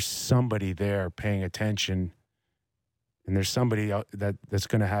 Yeah. There's somebody there paying attention, and there's somebody that's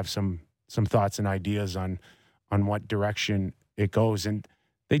going to have some thoughts and ideas on what direction it goes. And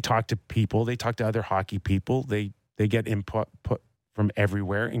they talk to people. They talk to other hockey people. They get input from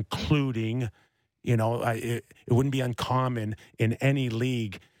everywhere, including, it wouldn't be uncommon in any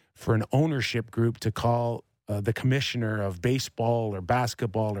league for an ownership group to call the commissioner of baseball or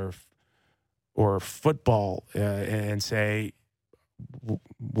basketball or football and say,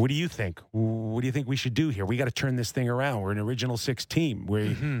 what do you think? What do you think we should do here? We got to turn this thing around. We're an original six team.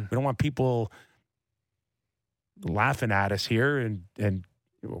 We don't want people laughing at us here, and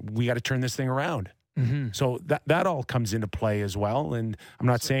we got to turn this thing around. So that all comes into play as well. And I'm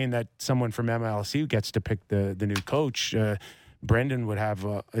not saying that someone from MLSE gets to pick the new coach. Brendan would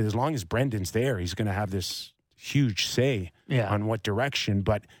have, as long as Brendan's there, he's going to have this huge say on what direction.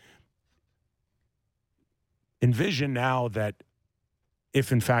 But envision now that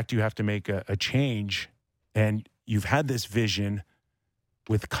if, in fact, you have to make a change, and you've had this vision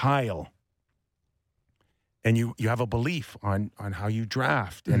with Kyle, and you have a belief on how you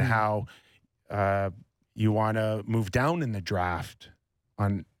draft and how you want to move down in the draft,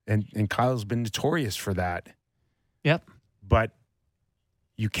 and Kyle's been notorious for that. Yep. But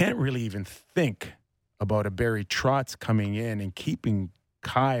you can't really even think about a Barry Trotz coming in and keeping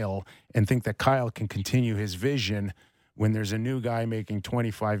Kyle and think that Kyle can continue his vision when there's a new guy making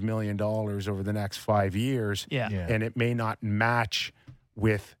 $25 million over the next 5 years. Yeah. And it may not match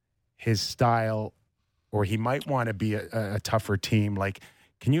with his style, or he might want to be a tougher team. Like,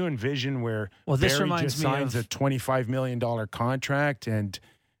 can you envision where Barry just signs a $25 million contract and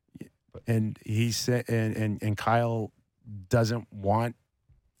he said, and Kyle doesn't want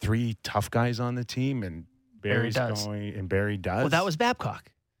 3 tough guys on the team, and Barry's going, and Barry does. Well, that was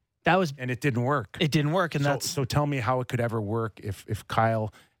Babcock. And it didn't work. It didn't work, and so tell me how it could ever work if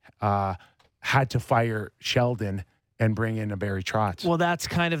Kyle had to fire Sheldon and bring in a Barry Trotz. Well, that's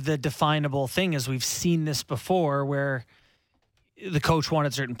kind of the definable thing, is we've seen this before, where the coach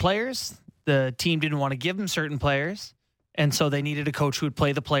wanted certain players, the team didn't want to give them certain players, and so they needed a coach who would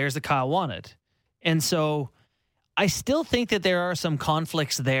play the players that Kyle wanted. And so I still think that there are some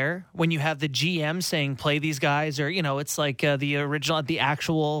conflicts there when you have the GM saying play these guys, or, it's like the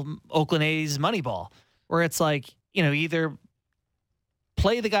actual Oakland A's Moneyball, where it's like, either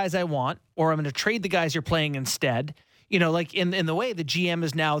play the guys I want, or I'm going to trade the guys you're playing instead. Like in the way the GM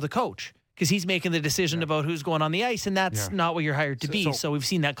is now the coach, because he's making the decision about who's going on the ice, and that's not what you're hired to be. So we've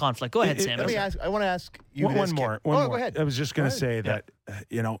seen that conflict. Go ahead, Sam. I want to ask you one more. Go ahead. I was just going to say that,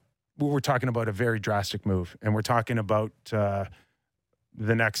 we're talking about a very drastic move, and we're talking about the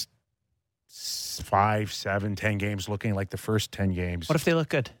next 5, 7, 10 games looking like the first 10 games. What if they look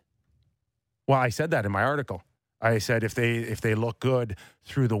good? Well, I said that in my article. I said if they look good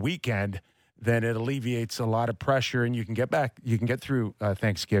through the weekend, then it alleviates a lot of pressure, and you can get through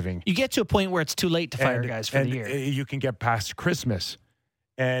Thanksgiving. You get to a point where it's too late to fire guys for the year. You can get past Christmas.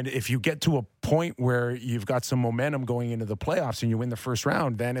 And if you get to a point where you've got some momentum going into the playoffs and you win the first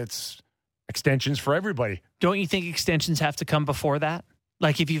round, then it's extensions for everybody. Don't you think extensions have to come before that?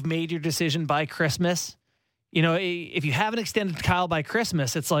 Like, if you've made your decision by Christmas, if you haven't extended Kyle by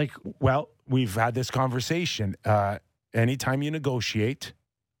Christmas, it's like... Well, we've had this conversation. Anytime you negotiate,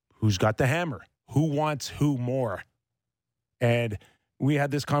 who's got the hammer? Who wants who more? And we had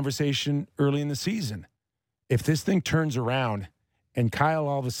this conversation early in the season. If this thing turns around and Kyle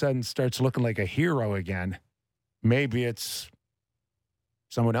all of a sudden starts looking like a hero again, maybe it's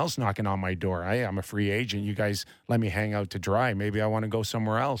someone else knocking on my door. I'm a free agent. You guys let me hang out to dry. Maybe I want to go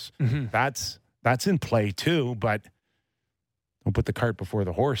somewhere else. Mm-hmm. That's in play too, but don't put the cart before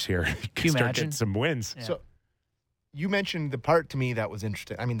the horse here. Can you start imagine? getting some wins. Yeah. So you mentioned the part to me that was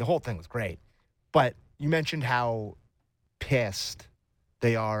interesting. I mean, the whole thing was great, but you mentioned how pissed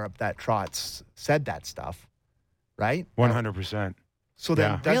they are that Trotz said that stuff, right? 100%. So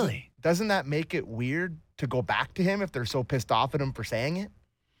then really? Doesn't that make it weird to go back to him if they're so pissed off at him for saying it?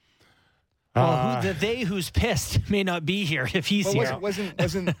 Well, who's pissed may not be here if he's here. Was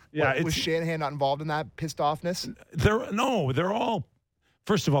Shanahan not involved in that pissed offness? They're all.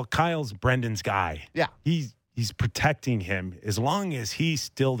 First of all, Kyle's Brendan's guy. Yeah, he's protecting him as long as he's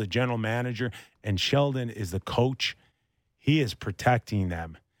still the general manager and Sheldon is the coach. He is protecting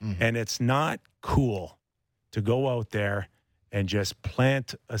them, and it's not cool to go out there and just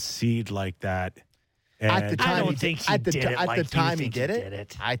plant a seed like that. And at the time, I don't think he did it. At the time he did it.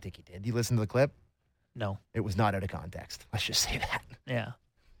 it. I think he did. You listen to the clip? No. It was not out of context. Let's just say that. Yeah.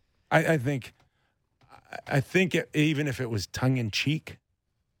 I think even if it was tongue in cheek,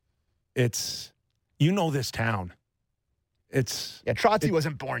 it's you know this town. It's Trotzy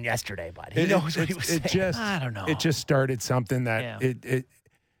wasn't born yesterday, but he knows what he was saying. I don't know. It just started something that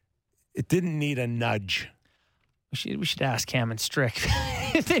it didn't need a nudge. We should ask Cam and Strick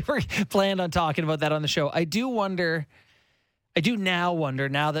if they were planned on talking about that on the show. I do now wonder,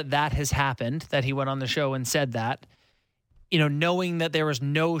 now that has happened, that he went on the show and said that, knowing that there was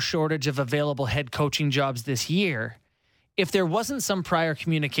no shortage of available head coaching jobs this year, if there wasn't some prior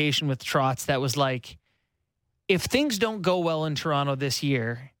communication with Trotz that was like, if things don't go well in Toronto this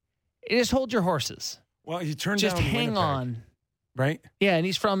year, just hold your horses. Well, he turned just down hang Winnipeg, on. right? Yeah, and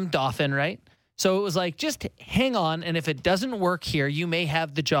he's from Dauphin, right? So it was like, just hang on, and if it doesn't work here, you may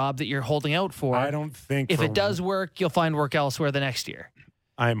have the job that you're holding out for. I don't think... If it does work, you'll find work elsewhere the next year.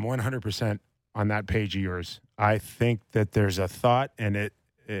 I'm 100% on that page of yours. I think that there's a thought, and it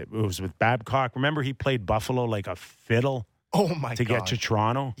was with Babcock. Remember, he played Buffalo like a fiddle to get to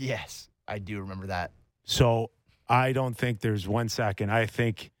Toronto? Yes, I do remember that. So I don't think there's 1 second. I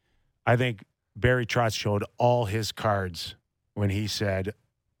think Barry Trotz showed all his cards when he said,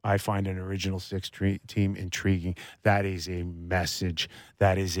 I find an original six team intriguing. That is a message.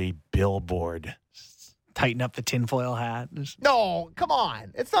 That is a billboard. Tighten up the tinfoil hat. No, come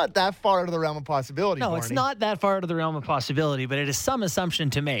on. It's not that far out of the realm of possibility. No, Barney. it's not that far out of the realm of possibility, but it is some assumption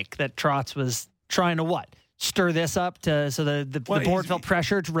to make that Trotz was trying to what? Stir this up so the board felt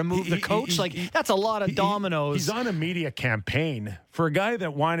pressure to remove the coach? That's a lot of dominoes. He's on a media campaign for a guy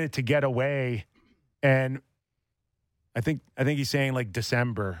that wanted to get away, and I think he's saying like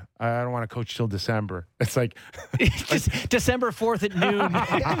December. I don't want to coach till December. It's like just December 4th at noon.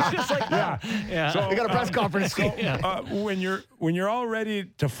 It's just like yeah. So we got a press conference. When you're all ready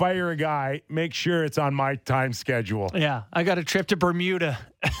to fire a guy, make sure it's on my time schedule. Yeah, I got a trip to Bermuda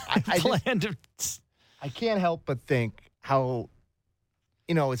planned. I can't help but think how,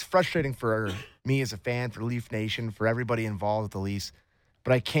 it's frustrating for me as a fan, for Leaf Nation, for everybody involved with the Leafs,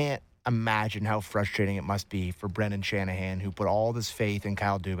 but I can't imagine how frustrating it must be for Brendan Shanahan, who put all this faith in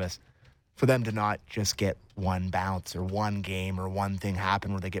Kyle Dubas, for them to not just get one bounce or one game or one thing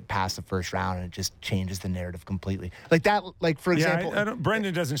happen where they get past the first round and it just changes the narrative completely. Like that, for example.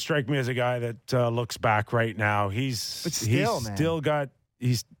 Brendan doesn't strike me as a guy that looks back right now. He feels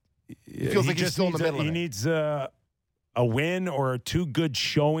like he's still in the middle of it. He needs a win or two good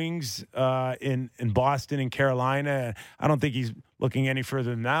showings in Boston and Carolina. I don't think he's looking any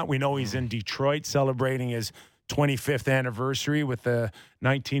further than that. We know he's in Detroit celebrating his 25th anniversary with the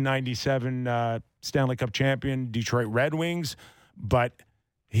 1997 Stanley Cup champion Detroit Red Wings. But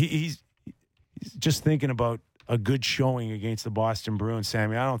he's just thinking about a good showing against the Boston Bruins,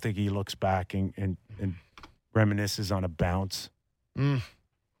 Sammy. I don't think he looks back and reminisces on a bounce. I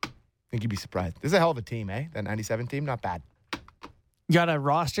think you'd be surprised. This is a hell of a team, eh? That 97 team, not bad. You got a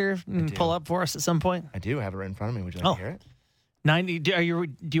roster pull up for us at some point? I do have it right in front of me. Would you like to hear it? 90. Do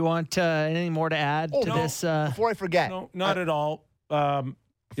you want anything more to add to this? Before I forget. No, not at all.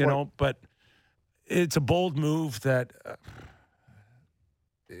 But it's a bold move that.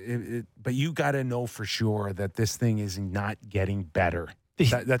 But you got to know for sure that this thing is not getting better.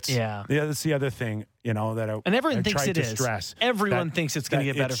 That's the other thing, that and everyone thinks it is. Stress. Everyone thinks it's going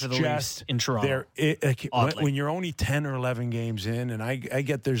to get better for the Leafs in Toronto. When you're only 10 or 11 games in, and I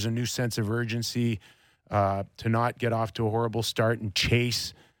get there's a new sense of urgency to not get off to a horrible start and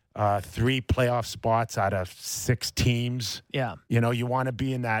chase 3 playoff spots out of 6 teams. Yeah. You want to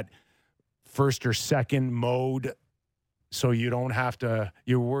be in that first or second mode so you don't have to –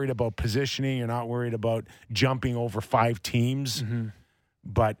 you're worried about positioning. You're not worried about jumping over 5 teams. Mm-hmm.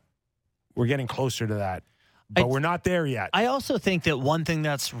 But we're getting closer to that. But we're not there yet. I also think that one thing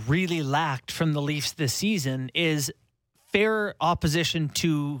that's really lacked from the Leafs this season is fair opposition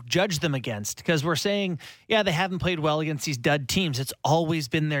to judge them against. Because we're saying, they haven't played well against these dud teams. It's always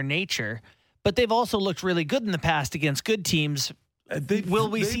been their nature. But they've also looked really good in the past against good teams. Will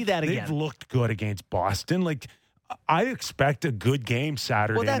we see that again? They've looked good against Boston. I expect a good game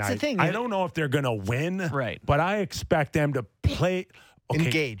Saturday night. Well, that's the thing. I don't know if they're going to win. Right. But I expect them to play –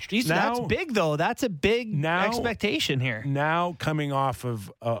 engaged. That's big, though. That's a big expectation here. Now coming off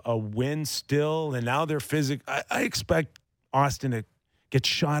of a win still, and now they're physical. I expect Austin to get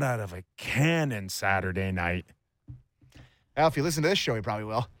shot out of a cannon Saturday night. Well, if you listen to this show, you probably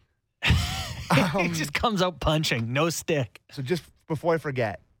will. It just comes out punching, no stick. So just before I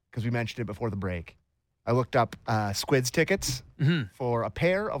forget, because we mentioned it before the break, I looked up Squids tickets for a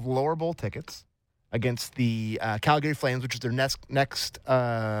pair of lower bowl tickets against the Calgary Flames, which is their next one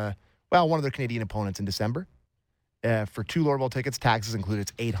of their Canadian opponents in December. For 2 lower bowl tickets, taxes included,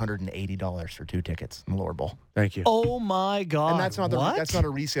 it's $880 for 2 tickets in the lower bowl. Thank you. Oh my God! And that's not a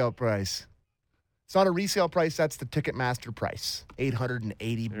resale price. It's not a resale price. That's the Ticketmaster price. $880.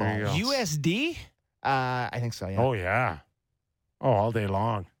 There you go. USD? I think so, yeah. Oh, yeah. Oh, all day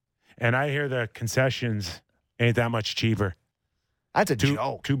long. And I hear the concessions ain't that much cheaper. That's a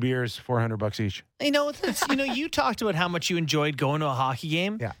joke. 2 beers, $400 each. You talked about how much you enjoyed going to a hockey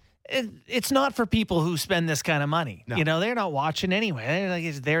game. Yeah. It's not for people who spend this kind of money. No. They're not watching anyway. They're like,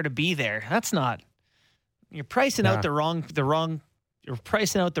 it's there to be there. That's not. You're pricing out you're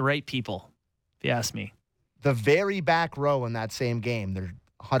pricing out the right people, if you ask me. The very back row in that same game, they're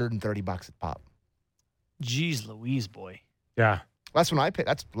 $130 at pop. Jeez Louise, boy. Yeah. Less than I paid.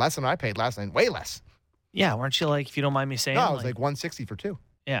 That's less than I paid last night. Way less. Yeah, weren't you like, if you don't mind me saying? No, it was like $160 for 2.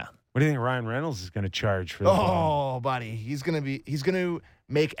 Yeah. What do you think Ryan Reynolds is going to charge for that? Oh, buddy. He's going to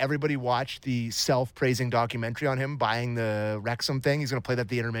make everybody watch the self-praising documentary on him buying the Wrexham thing. He's going to play that at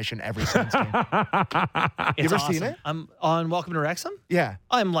the intermission every Suns game. You ever seen it? I'm on Welcome to Wrexham? Yeah.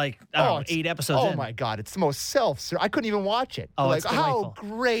 I'm like, I don't know, 8 episodes in. Oh, my God. It's the most I couldn't even watch it. Oh, like, it's delightful. how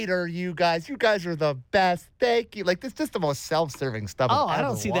great are you guys? You guys are the best. Thank you. Like, this is just the most self-serving stuff Oh, I've I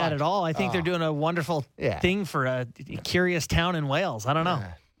don't ever see watched. that at all. I think they're doing a wonderful thing for a curious town in Wales. I don't know.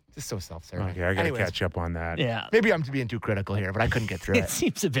 Just so self-serving. Okay, I got to catch up on that. Yeah. Maybe I'm being too critical here, but I couldn't get through It it.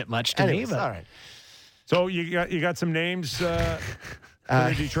 seems a bit much to Anyways, me, but all right. So you got some names for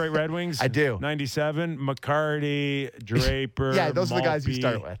the Detroit Red Wings? I do. 97, McCarty, Draper. Yeah, those are the guys you Maltby.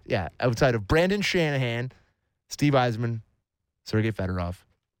 start with. Yeah, outside of Brandon Shanahan, Steve Eisman, Sergei Fedorov,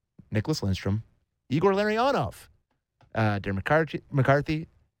 Nicholas Lindstrom, Igor Larionov, Darren McCarthy,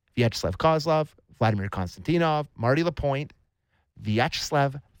 Vyacheslav Kozlov, Vladimir Konstantinov, Marty Lapointe,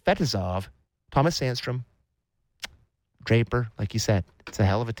 Vyacheslav Fetizov, Thomas Sandstrom, Draper, like you said. It's a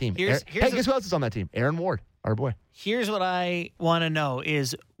hell of a team. Guess who else is on that team? Aaron Ward, our boy. Here's what I want to know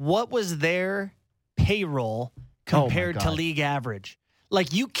is what was their payroll compared to league average?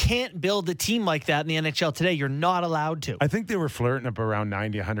 Like, you can't build a team like that in the NHL today. You're not allowed to. I think they were flirting up around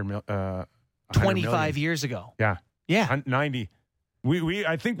 90, 100 mil. 25 million. years ago. Yeah. Yeah. 90.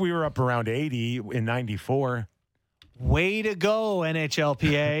 I think we were up around 80 in 94. Way to go,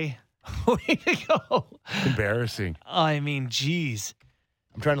 NHLPA. Way to go. Embarrassing. I mean, geez.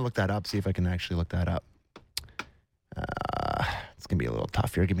 I'm trying to look that up, see if I can actually look that up. It's going to be a little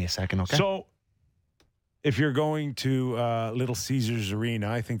tough here. Give me a second, okay? So, if you're going to Little Caesars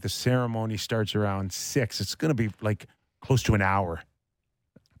Arena, I think the ceremony starts around 6. It's going to be like close to an hour.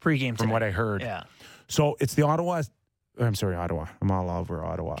 Pre-game From today. what I heard. Yeah. So, it's the Ottawa. I'm all over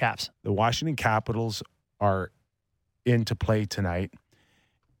Ottawa. Caps. The Washington Capitals are into play tonight,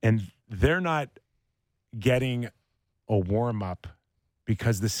 and they're not getting a warm-up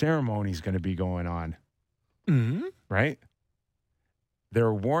because the ceremony is going to be going on. Mm-hmm. Right?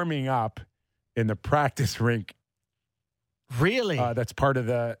 They're warming up in the practice rink. Really? That's part of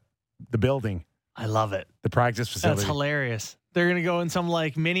the building. I love it. The practice facility. That's hilarious. They're going to go in some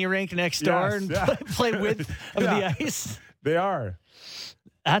like mini rink next door and play with the ice. They are.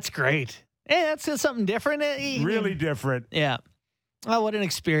 That's great. Hey, that's something different. Really different. Yeah. Oh, what an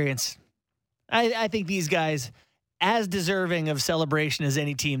experience. I think these guys, as deserving of celebration as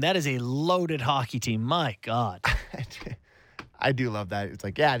any team, that is a loaded hockey team. My God. I do love that. It's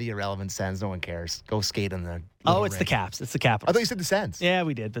like, the irrelevant Sens. No one cares. Go skate in the. Oh, it's rink. the Caps. It's the Capitals. I thought you said the Sens. Yeah,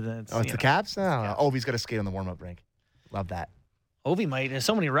 we did, but then it's the Caps? Oh, Ovi's got to skate on the warm-up rink. Love that. Ovi might. There's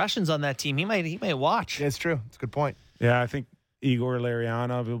so many Russians on that team. He might watch. Yeah, it's true. It's a good point. Yeah, I think Igor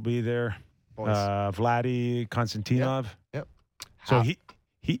Larionov will be there. Vladdy Konstantinov. Yep. So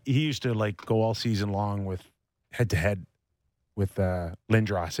he used to like go all season long with head-to-head with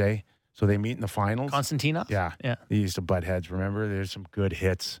Lindros, eh? So they meet in the finals. Konstantinov? Yeah. Yeah. They used to butt heads, remember? There's some good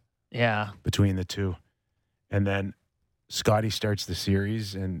hits. Yeah. Between the two. And then Scotty starts the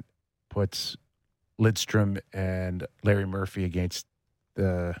series and puts Lidstrom and Larry Murphy against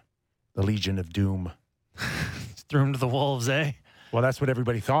the Legion of Doom. Threw him to the Wolves, eh? Well, that's what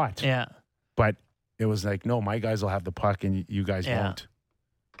everybody thought. Yeah. But it was like, no, my guys will have the puck and you guys won't.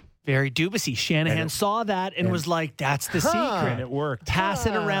 Very Dubasy. Shanahan saw that and was like, that's the secret. And it worked. Pass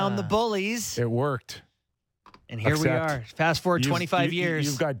it around the bullies. It worked. And here we are. Fast forward 25 years.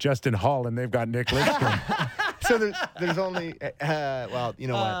 You've got Justin Hall and they've got Nick Lidstrom. So there's only, you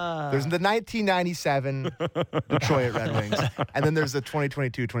know what? There's the 1997 Detroit Red Wings, and then there's the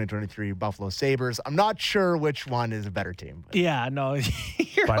 2022-2023 Buffalo Sabres. I'm not sure which one is a better team. Yeah, no.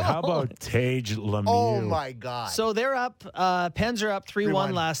 But how about Tage Lemieux? Oh, my God. So they're up. Pens are up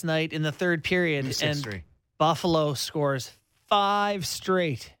 3-1 last night in the third period, and Buffalo scores 5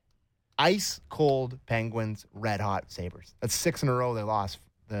 straight. Ice cold Penguins, red hot Sabres. That's 6 in a row they lost.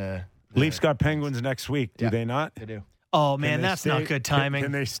 The Leafs got Penguins next week, do they not? They do. Oh, man, that's not good timing.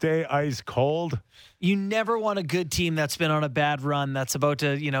 Can they stay ice cold? You never want a good team that's been on a bad run that's about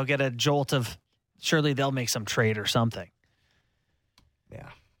to, get a jolt of, surely they'll make some trade or something. Yeah.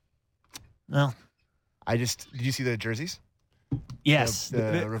 Well, did you see the jerseys? Yes.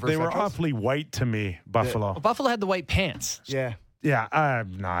 The reverse they were retros? awfully white to me, Buffalo. Well, Buffalo had the white pants. Yeah. Yeah,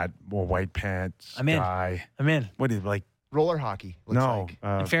 I'm not a white pants I'm in. guy. I'm in. What is it, like? Roller hockey. Looks No.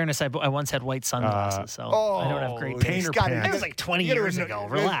 like. In fairness, I once had white sunglasses, so I don't have great taste. painter pants. That was like 20 years ago.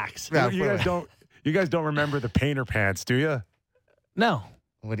 Relax. Yeah, You guys don't remember the painter pants, do you? No.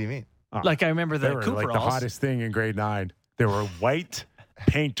 What do you mean? Like I remember They the were Cooperalls. like the hottest thing in grade 9. They were white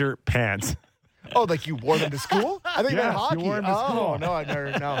painter pants. Oh, like you wore them to school? I think you meant Yes, hockey. you wore them to school. No, I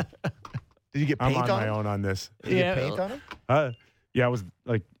never know. Did you get I'm paint on on my them? own on this. Did you get paint on them? Yeah, it was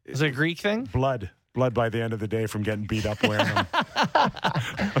like Was it a Greek thing? blood by the end of the day from getting beat up wearing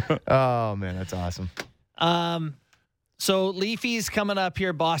them. Oh, man, that's awesome. So Leafy's coming up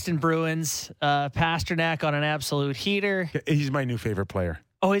here, Boston Bruins. Pasternak on an absolute heater. He's my new favorite player.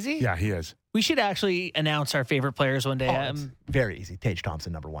 Oh, is he? Yeah, he is. We should actually announce our favorite players one day. It's very easy. Tage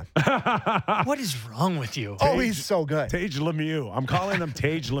Thompson, number 1. What is wrong with you? Oh, he's so good. Tage Lemieux. I'm calling him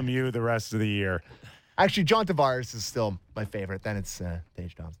Tage Lemieux the rest of the year. Actually, John Tavares is still my favorite. Then it's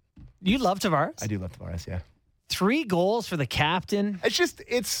Tage Thompson. You love Tavares? I do love Tavares, yeah. 3 goals for the captain.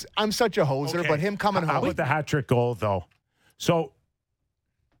 I'm such a hoser, Okay. but him coming How home. about the hat trick goal, though? So,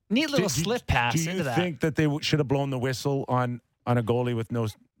 Neat little slip pass do you into that. think that they should have blown the whistle on a goalie with no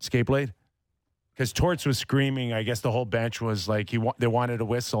skate blade? Because Torts was screaming. I guess the whole bench was like they wanted a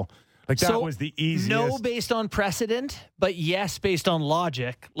whistle. Like that was the easiest. No, based on precedent, but yes, based on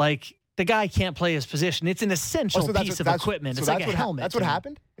logic. Like the guy can't play his position. It's an essential piece of equipment. It's like a helmet. That's what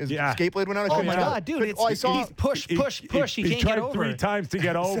happened? Yeah. Skate blade went out? Oh my God, dude! I saw he's push. He can't He get tried over. 3 times to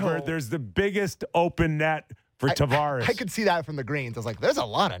get over. So- There's the biggest open net for Tavares. I could see that from the greens. I was like, there's a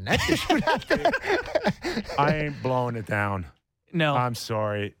lot of net to shoot out there. I ain't blowing it down. No, I'm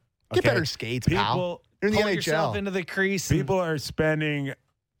sorry. Get Okay. better skates, pal. You're in the pull NHL. yourself into the crease. and- People are spending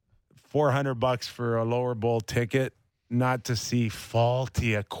 $400 for a lower bowl ticket not to see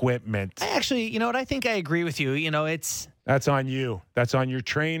faulty equipment. I actually, you know what? I think I agree with you. It's That's on you. That's on your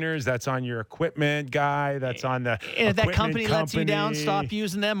trainers. That's on your equipment guy. That's on the and if that equipment company lets you down, stop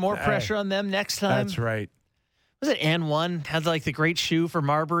using them. More pressure on them next time. That's right. Was it N1 had like the great shoe for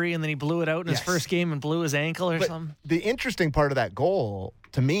Marbury, and then he blew it out in his Yes. first game and blew his ankle or But something? the interesting part of that goal,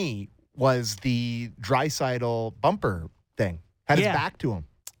 to me, was the Draisaitl bumper thing. Had his Yeah. back to him.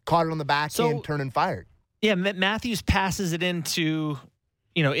 Caught it on the back end, turned and fired. Yeah, Matthews passes it into,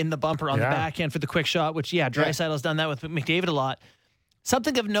 in the bumper on the back end for the quick shot, which, Draisaitl's done that with McDavid a lot.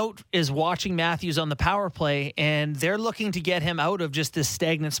 Something of note is watching Matthews on the power play, and they're looking to get him out of just this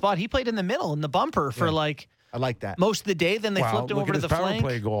stagnant spot. He played in the middle, in the bumper, for I like that. most of the day. Then they flipped him look over at to his the power flank.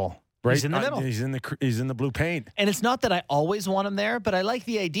 play goal. Right? He's in the middle. He's in the blue paint. And it's not that I always want him there, but I like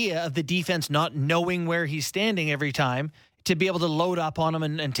the idea of the defense not knowing where he's standing every time to be able to load up on him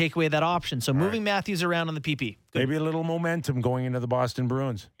and take away that option. So moving Matthews around on the PP. Good. Maybe a little momentum going into the Boston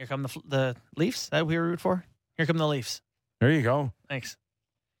Bruins. Here come the Leafs. That we root for? Here come the Leafs. There you go. Thanks.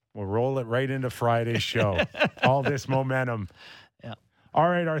 We'll roll it right into Friday's show. All this momentum. Yeah. All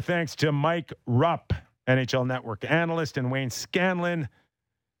right. Our thanks to Mike Rupp, NHL Network analyst, and Wayne Scanlon.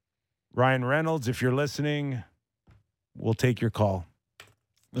 Ryan Reynolds, if you're listening, we'll take your call.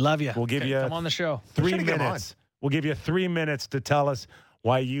 We love you. We'll give you come on the show. 3 Should've get him minutes. We'll give you 3 minutes to tell us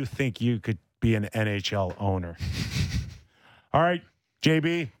why you think you could be an NHL owner. All right,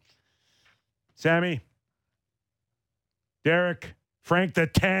 JB, Sammy, Derek, Frank the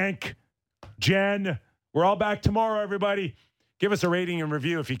Tank, Jen. We're all back tomorrow, everybody. Give us a rating and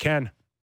review if you can.